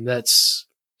that's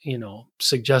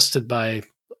suggested by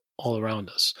all around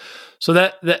us. So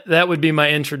that would be my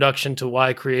introduction to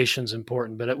why creation's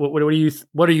important. But what are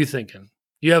you thinking?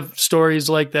 Do you have stories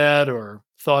like that or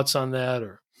thoughts on that?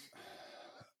 Or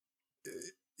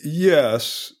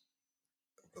yes,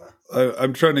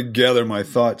 I'm trying to gather my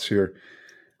thoughts here,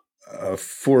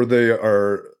 for they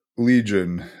are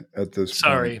Legion at this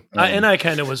Sorry. point. I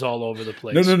kind of was all over the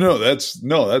place. No.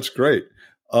 That's great.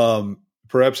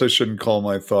 Perhaps I shouldn't call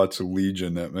my thoughts a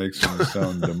legion. That makes them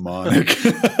sound demonic.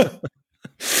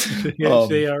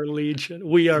 They are legion.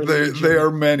 We are legion. They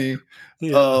are many.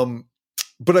 Yeah.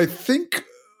 But I think,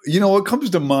 what comes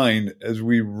to mind as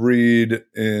we read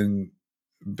in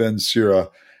Ben Sira,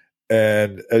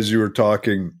 and as you were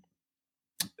talking,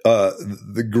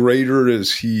 the greater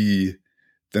is he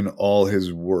than all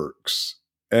his works.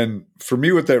 And for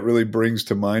me, what that really brings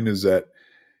to mind is that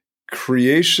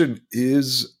creation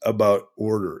is about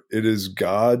order. It is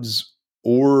God's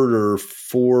order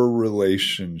for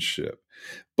relationship.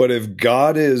 But if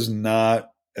God is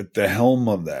not at the helm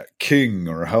of that, king,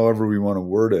 or however we want to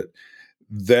word it,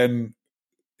 then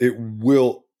it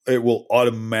will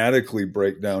automatically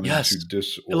break down into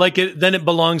disorder. Then it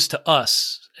belongs to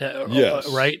us.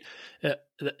 Yes. Right?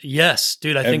 Yes,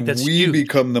 dude, I think that's we huge.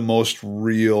 become the most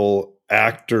real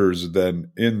actors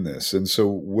then in this. And so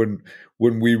when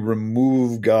we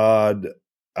remove God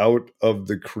out of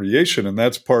the creation, and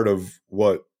that's part of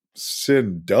what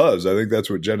sin does, I think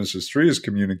that's what Genesis 3 is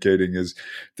communicating, is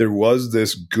there was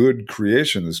this good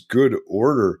creation, this good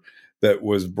order that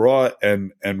was brought,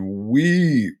 and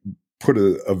we put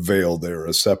a veil there,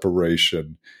 a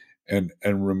separation, and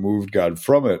removed God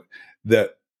from it.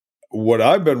 That what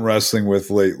I've been wrestling with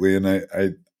lately, and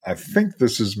I think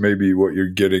this is maybe what you're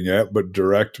getting at, but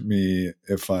direct me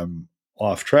if I'm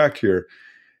off track here,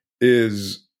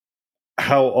 is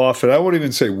how often, I won't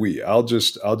even say we, I'll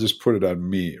just put it on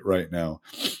me right now,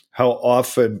 how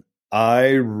often I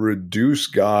reduce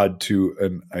God to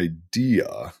an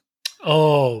idea.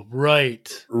 Oh,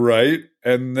 right. Right.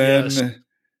 And then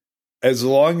as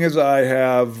long as I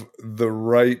have the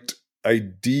right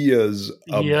ideas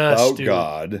about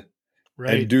God,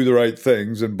 and do the right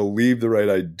things and believe the right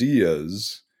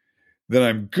ideas, then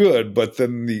I'm good. But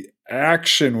then the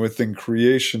action within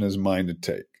creation is mine to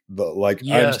take.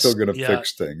 I'm still going to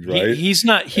fix things, right? He's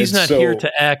not here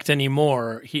to act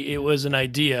anymore. It was an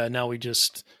idea. Now we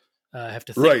just have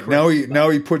to think. Right. Now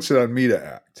he puts it on me to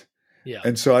act. Yeah.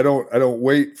 And so I don't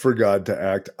wait for God to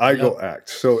act. I go act.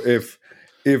 So if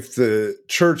the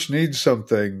church needs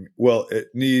something, well, it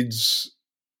needs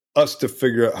us to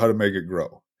figure out how to make it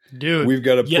grow. Dude, we've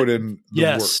got to put in the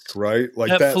work, right?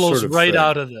 Like that flows sort of right thing.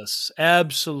 Out of this.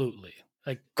 Absolutely.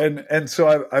 And so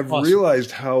I've awesome.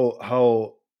 Realized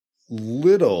how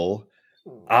little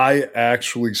I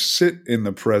actually sit in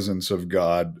the presence of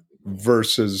God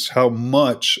versus how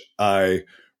much I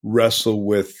wrestle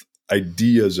with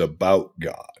ideas about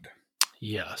God.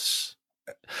 Yes.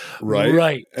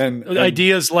 Right. And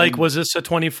ideas like, was this a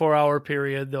 24-hour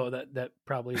period? Though that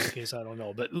probably is the case. I don't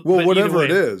know. But whatever way,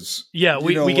 it is. Yeah,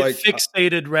 we get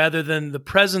fixated rather than the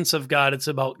presence of God. It's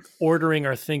about ordering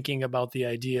our thinking about the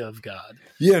idea of God.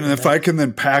 Yeah, and if I can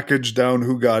then package down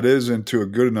who God is into a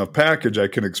good enough package, I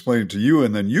can explain it to you,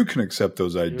 and then you can accept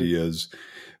those ideas.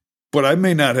 But I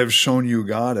may not have shown you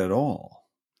God at all.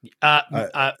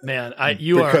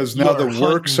 Because now the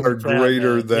works are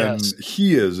greater than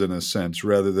he is, in a sense,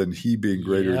 rather than he being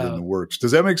greater than the works. Does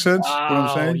that make sense? Wow, what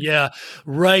I'm saying? Yeah,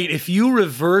 right. If you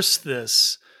reverse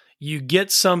this, you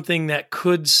get something that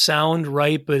could sound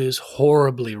right, but is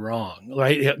horribly wrong.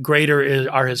 Right? Greater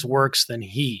are his works than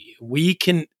he. We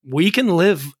can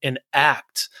live and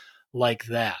act like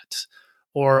that,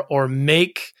 or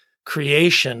make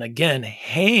creation again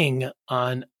hang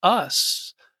on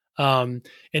us. And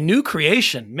new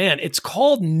creation, man, it's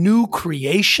called new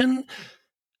creation.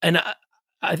 And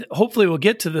I hopefully we'll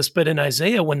get to this, but in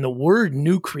Isaiah, when the word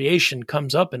new creation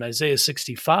comes up in Isaiah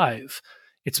 65,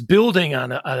 it's building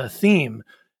on a theme.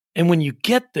 And when you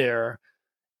get there,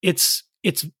 it's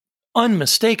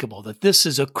unmistakable that this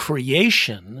is a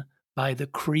creation by the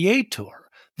Creator.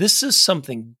 This is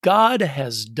something God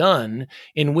has done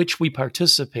in which we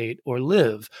participate or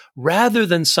live, rather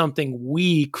than something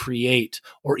we create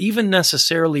or even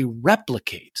necessarily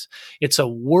replicate. It's a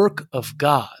work of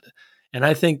God. And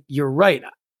I think you're right.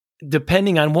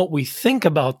 Depending on what we think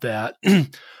about that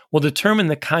will determine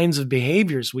the kinds of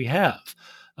behaviors we have,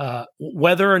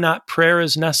 whether or not prayer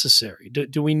is necessary.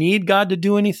 Do we need God to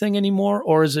do anything anymore,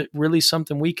 or is it really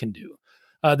something we can do?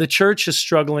 The church is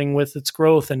struggling with its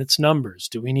growth and its numbers.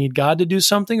 Do we need God to do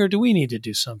something, or do we need to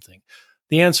do something?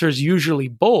 The answer is usually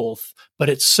both, but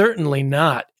it's certainly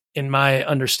not, in my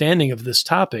understanding of this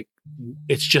topic,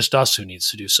 it's just us who needs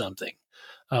to do something.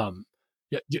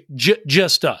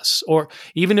 Just us. Or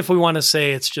even if we want to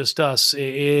say it's just us,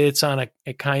 it's on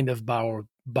a kind of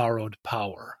borrowed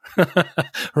power,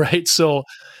 right? So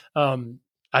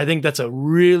I think that's a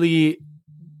really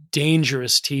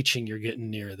dangerous teaching you're getting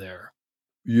near there.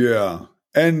 Yeah.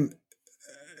 And,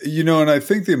 and I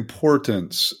think the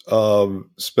importance of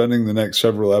spending the next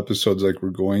several episodes like we're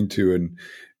going to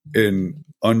in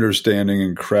understanding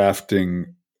and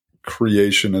crafting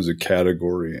creation as a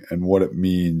category and what it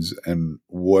means and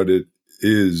what it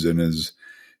is and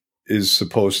is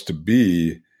supposed to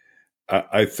be.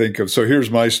 I think of, so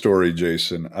here's my story,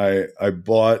 Jason. I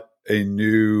bought a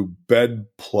new bed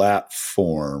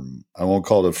platform. I won't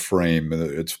call it a frame.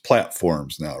 It's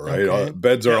platforms now, right? Okay.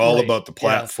 Beds are all about the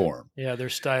platform. Yeah, they're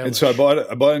stylish. And so I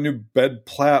bought a new bed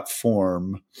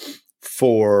platform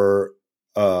for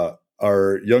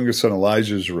our youngest son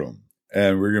Elijah's room.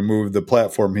 And we're going to move the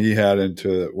platform he had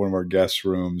into one of our guest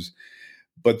rooms.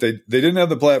 But they didn't have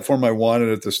the platform I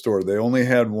wanted at the store. They only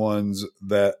had ones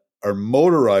that are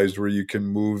motorized where you can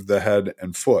move the head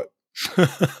and foot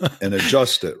and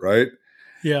adjust it, right?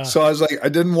 Yeah. So I was like, I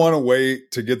didn't want to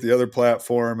wait to get the other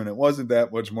platform, and it wasn't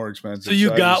that much more expensive. So you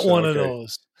got one of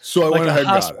those. So I went ahead and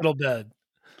got it. Hospital bed.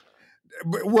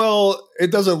 Well,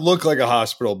 it doesn't look like a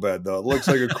hospital bed, though. It looks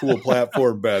like a cool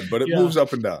platform bed, but it moves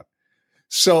up and down.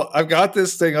 So I've got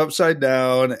this thing upside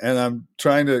down, and I'm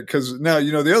trying to, because now,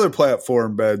 the other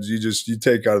platform beds, you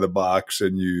take out of the box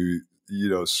and you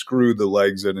screw the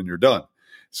legs in and you're done.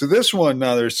 So this one,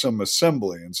 now there's some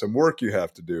assembly and some work you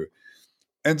have to do.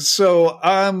 And so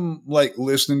I'm like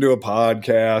listening to a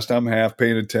podcast. I'm half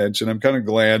paying attention. I'm kind of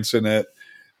glancing at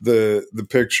the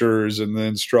pictures and the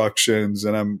instructions,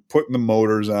 and I'm putting the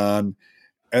motors on.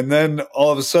 And then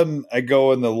all of a sudden I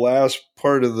go in the last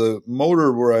part of the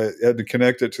motor where I had to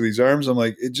connect it to these arms. I'm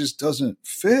like, it just doesn't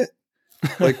fit.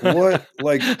 Like what?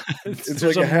 Like it's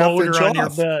like a half inch on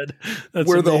off your bed. That's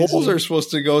where amazing. the holes are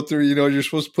supposed to go through. You're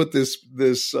supposed to put this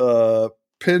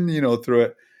pin, through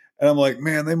it. And I'm like,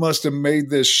 man, they must have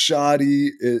made this shoddy.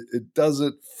 It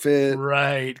doesn't fit,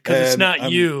 right? Because it's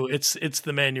not you; it's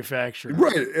the manufacturer,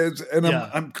 right?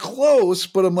 I'm close,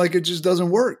 but I'm like, it just doesn't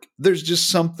work. There's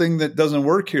just something that doesn't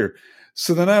work here.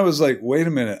 So then I was like, wait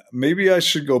a minute, maybe I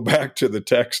should go back to the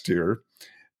text here.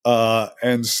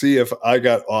 And see if I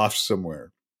got off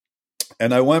somewhere.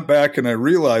 And I went back and I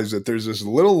realized that there's this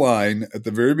little line at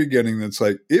the very beginning that's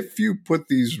like, if you put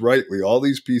these rightly, all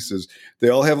these pieces, they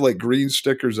all have like green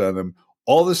stickers on them.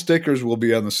 All the stickers will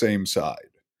be on the same side.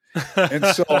 And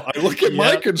so I look at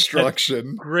my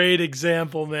construction. Great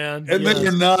example, man. And then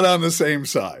you're not on the same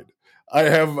side. I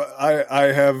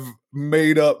have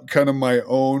made up kind of my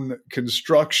own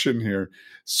construction here.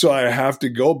 So I have to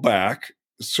go back,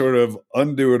 sort of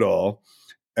undo it all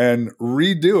and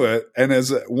redo it. And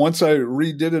once I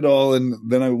redid it all, and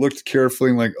then I looked carefully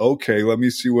and like, okay, let me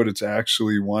see what it's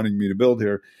actually wanting me to build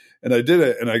here. And I did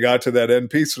it, and I got to that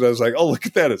end piece, and I was like, oh, look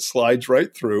at that. It slides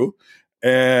right through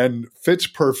and fits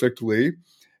perfectly,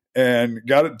 and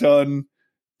got it done,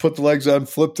 put the legs on,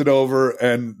 flipped it over,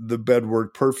 and the bed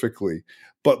worked perfectly.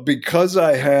 But because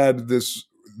I had this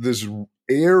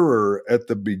error at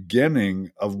the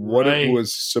beginning of what it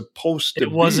was supposed to be.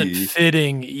 It wasn't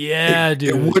fitting. Yeah, dude.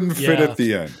 It wouldn't fit at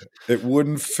the end. It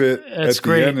wouldn't fit at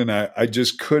the end. And I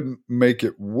just couldn't make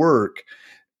it work.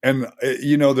 And,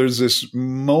 there's this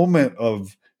moment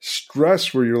of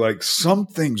stress where you're like,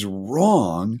 something's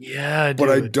wrong. Yeah, dude.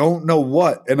 But I don't know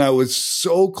what. And I was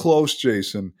so close,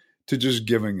 Jason, to just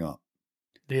giving up.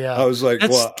 Yeah. I was like,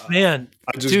 man,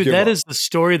 dude, that is the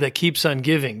story that keeps on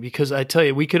giving, because I tell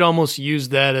you, we could almost use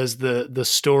that as the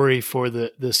story for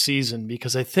the season,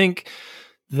 because I think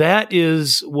that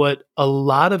is what a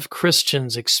lot of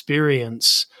Christians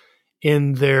experience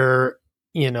in their,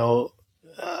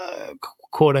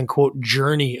 quote unquote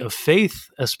journey of faith,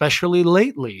 especially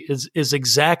lately, is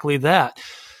exactly that.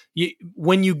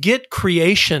 When you get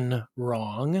creation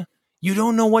wrong, you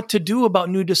don't know what to do about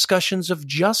new discussions of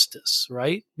justice,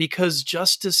 right? Because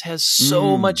justice has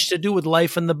so much to do with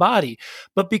life and the body.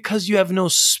 But because you have no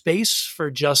space for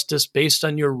justice based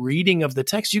on your reading of the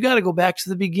text, you got to go back to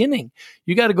the beginning.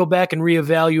 You got to go back and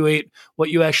reevaluate what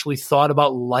you actually thought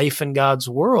about life in God's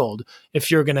world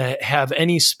if you're going to have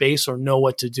any space or know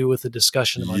what to do with a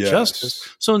discussion about justice.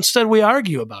 So instead, we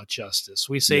argue about justice.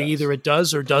 We say either it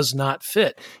does or does not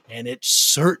fit, and it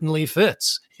certainly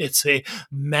fits. It's a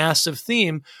massive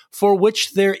theme for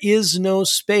which there is no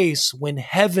space when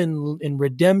heaven and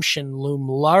redemption loom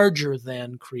larger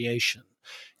than creation.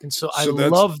 And so I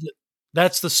love that.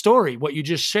 That's the story. What you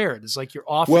just shared is like you're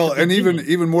off. Well, and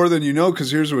even more than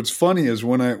because here's what's funny is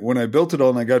when I built it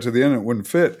all and I got to the end, it wouldn't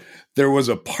fit. there was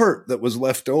a part that was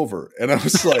left over. And I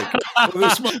was like, well,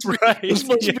 this must be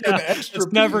an extra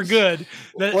It's never piece. good.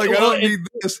 I don't need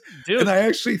this. Dude, and I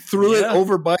actually threw it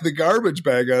over by the garbage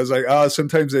bag. I was like,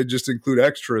 sometimes they just include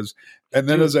extras. And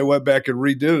then as I went back and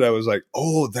redid it, I was like,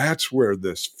 oh, that's where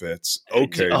this fits.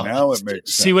 Okay, now it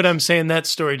makes sense. See what I'm saying? That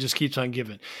story just keeps on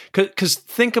giving. Because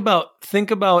think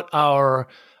about our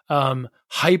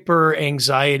hyper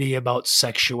anxiety about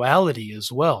sexuality as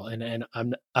well. And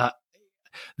I'm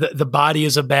the body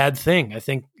is a bad thing. I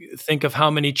think of how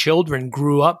many children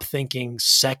grew up thinking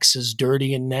sex is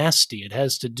dirty and nasty. It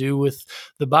has to do with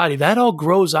the body. That all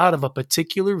grows out of a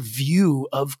particular view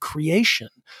of creation.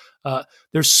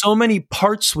 There's so many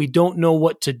parts we don't know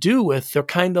what to do with. They're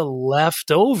kind of left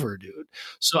over, dude.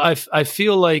 So I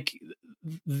feel like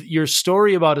your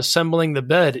story about assembling the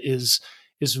bed is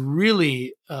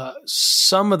really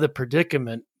some of the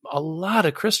predicament a lot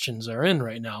of Christians are in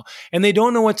right now, and they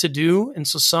don't know what to do. And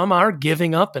so some are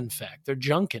giving up. In fact, they're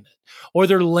junking it, or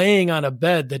they're laying on a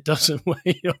bed that doesn't work.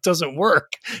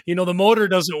 The motor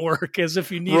doesn't work, as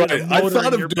if you needed a motor. I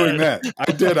thought of doing that.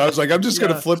 I did. I was like, I'm just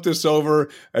going to flip this over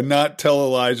and not tell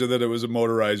Elijah that it was a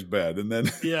motorized bed. And then,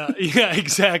 yeah,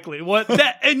 exactly.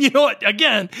 And you know what?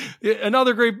 Again,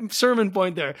 another great sermon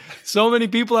point there. So many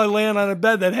people are laying on a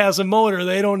bed that has a motor.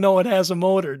 They don't know it has a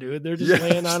motor, dude. They're just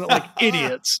laying on it like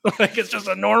idiots. Like it's just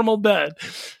a normal bed.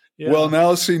 Yeah. Well,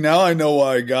 now I know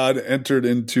why God entered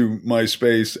into my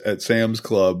space at Sam's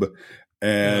Club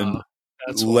and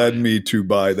led me to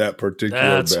buy that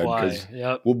particular bed. Because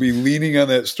we'll be leaning on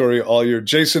that story all year.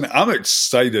 Jason, I'm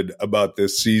excited about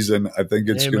this season. I think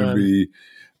it's going to be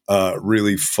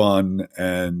really fun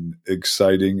and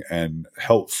exciting and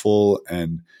helpful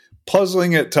and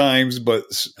puzzling at times, but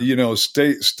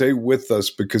stay with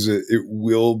us because it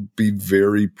will be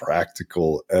very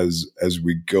practical as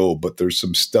we go. But there's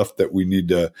some stuff that we need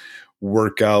to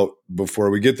work out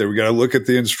before we get there. We got to look at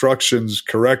the instructions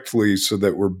correctly so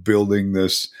that we're building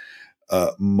this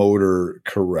motor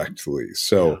correctly.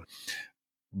 So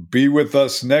be with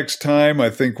us next time.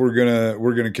 I think we're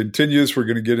gonna continue this. We're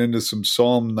gonna get into some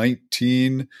Psalm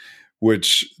 19.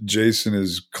 Which Jason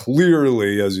is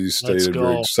clearly, as he stated,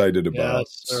 very excited about.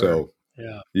 So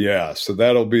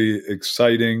that'll be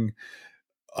exciting.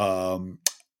 I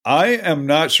am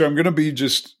not sure. I'm going to be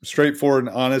just straightforward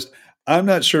and honest. I'm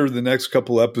not sure the next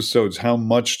couple episodes how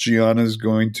much Gianna is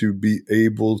going to be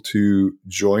able to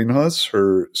join us.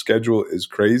 Her schedule is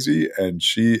crazy, and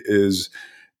she is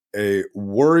a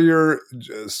warrior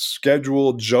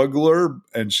schedule juggler,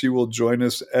 and she will join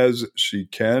us as she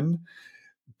can.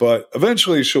 But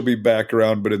eventually she'll be back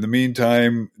around. But in the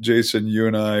meantime, Jason, you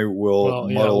and I will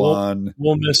muddle on.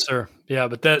 We'll miss her. Yeah,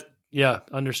 but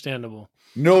understandable.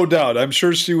 No doubt. I'm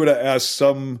sure she would have asked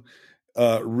some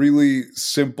really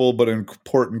simple but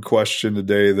important question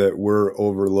today that we're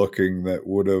overlooking that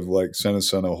would have sent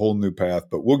us on a whole new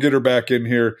path. But we'll get her back in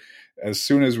here as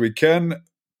soon as we can.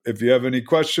 If you have any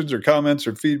questions or comments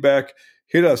or feedback,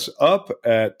 hit us up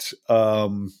at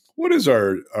what is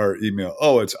our email?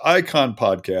 Oh, it's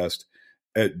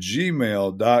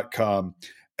iconpodcast@gmail.com.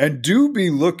 And do be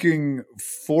looking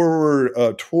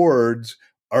forward towards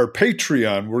our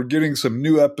Patreon. We're getting some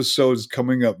new episodes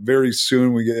coming up very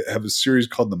soon. We have a series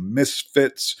called The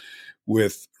Misfits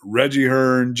with Reggie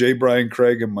Hearn, J. Brian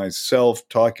Craig, and myself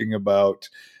talking about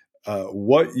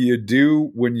what you do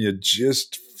when you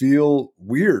just feel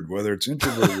weird, whether it's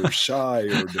introverted or shy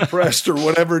or depressed or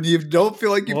whatever, and you don't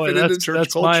feel like you fit into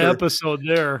church culture. That's my episode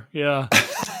there. Yeah.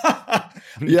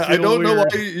 Yeah, I don't know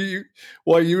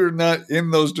why you're not in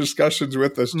those discussions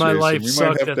with us, my Jason. Life we sucked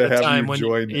might have at to the have time you when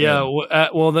join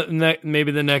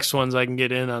maybe the next ones I can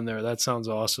get in on there. That sounds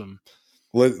awesome.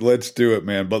 Let's do it,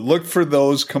 man. But look for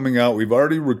those coming out. We've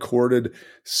already recorded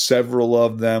several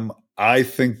of them. I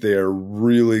think they are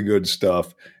really good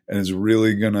stuff and is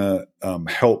really going to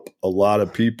help a lot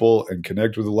of people and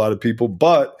connect with a lot of people.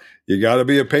 But you got to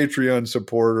be a Patreon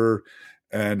supporter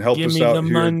and help us out here. Give me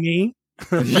the money.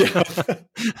 Yeah.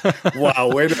 Wow.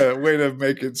 Way to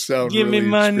make it sound really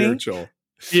spiritual.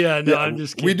 Yeah, no, I'm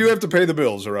just kidding. We do have to pay the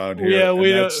bills around here. Yeah,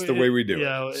 that's the way we do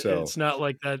it. So it's not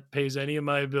like that pays any of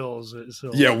my bills. So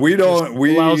yeah, we don't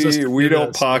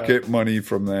pocket money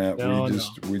from that.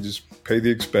 We just pay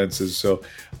the expenses. So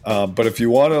but if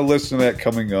you want to listen to that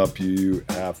coming up, you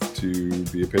have to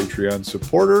be a Patreon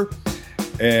supporter.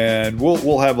 And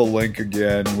we'll have a link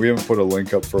again. We haven't put a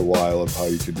link up for a while of how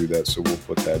you can do that, so we'll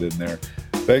put that in there.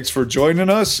 Thanks for joining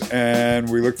us, and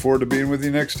we look forward to being with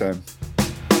you next time.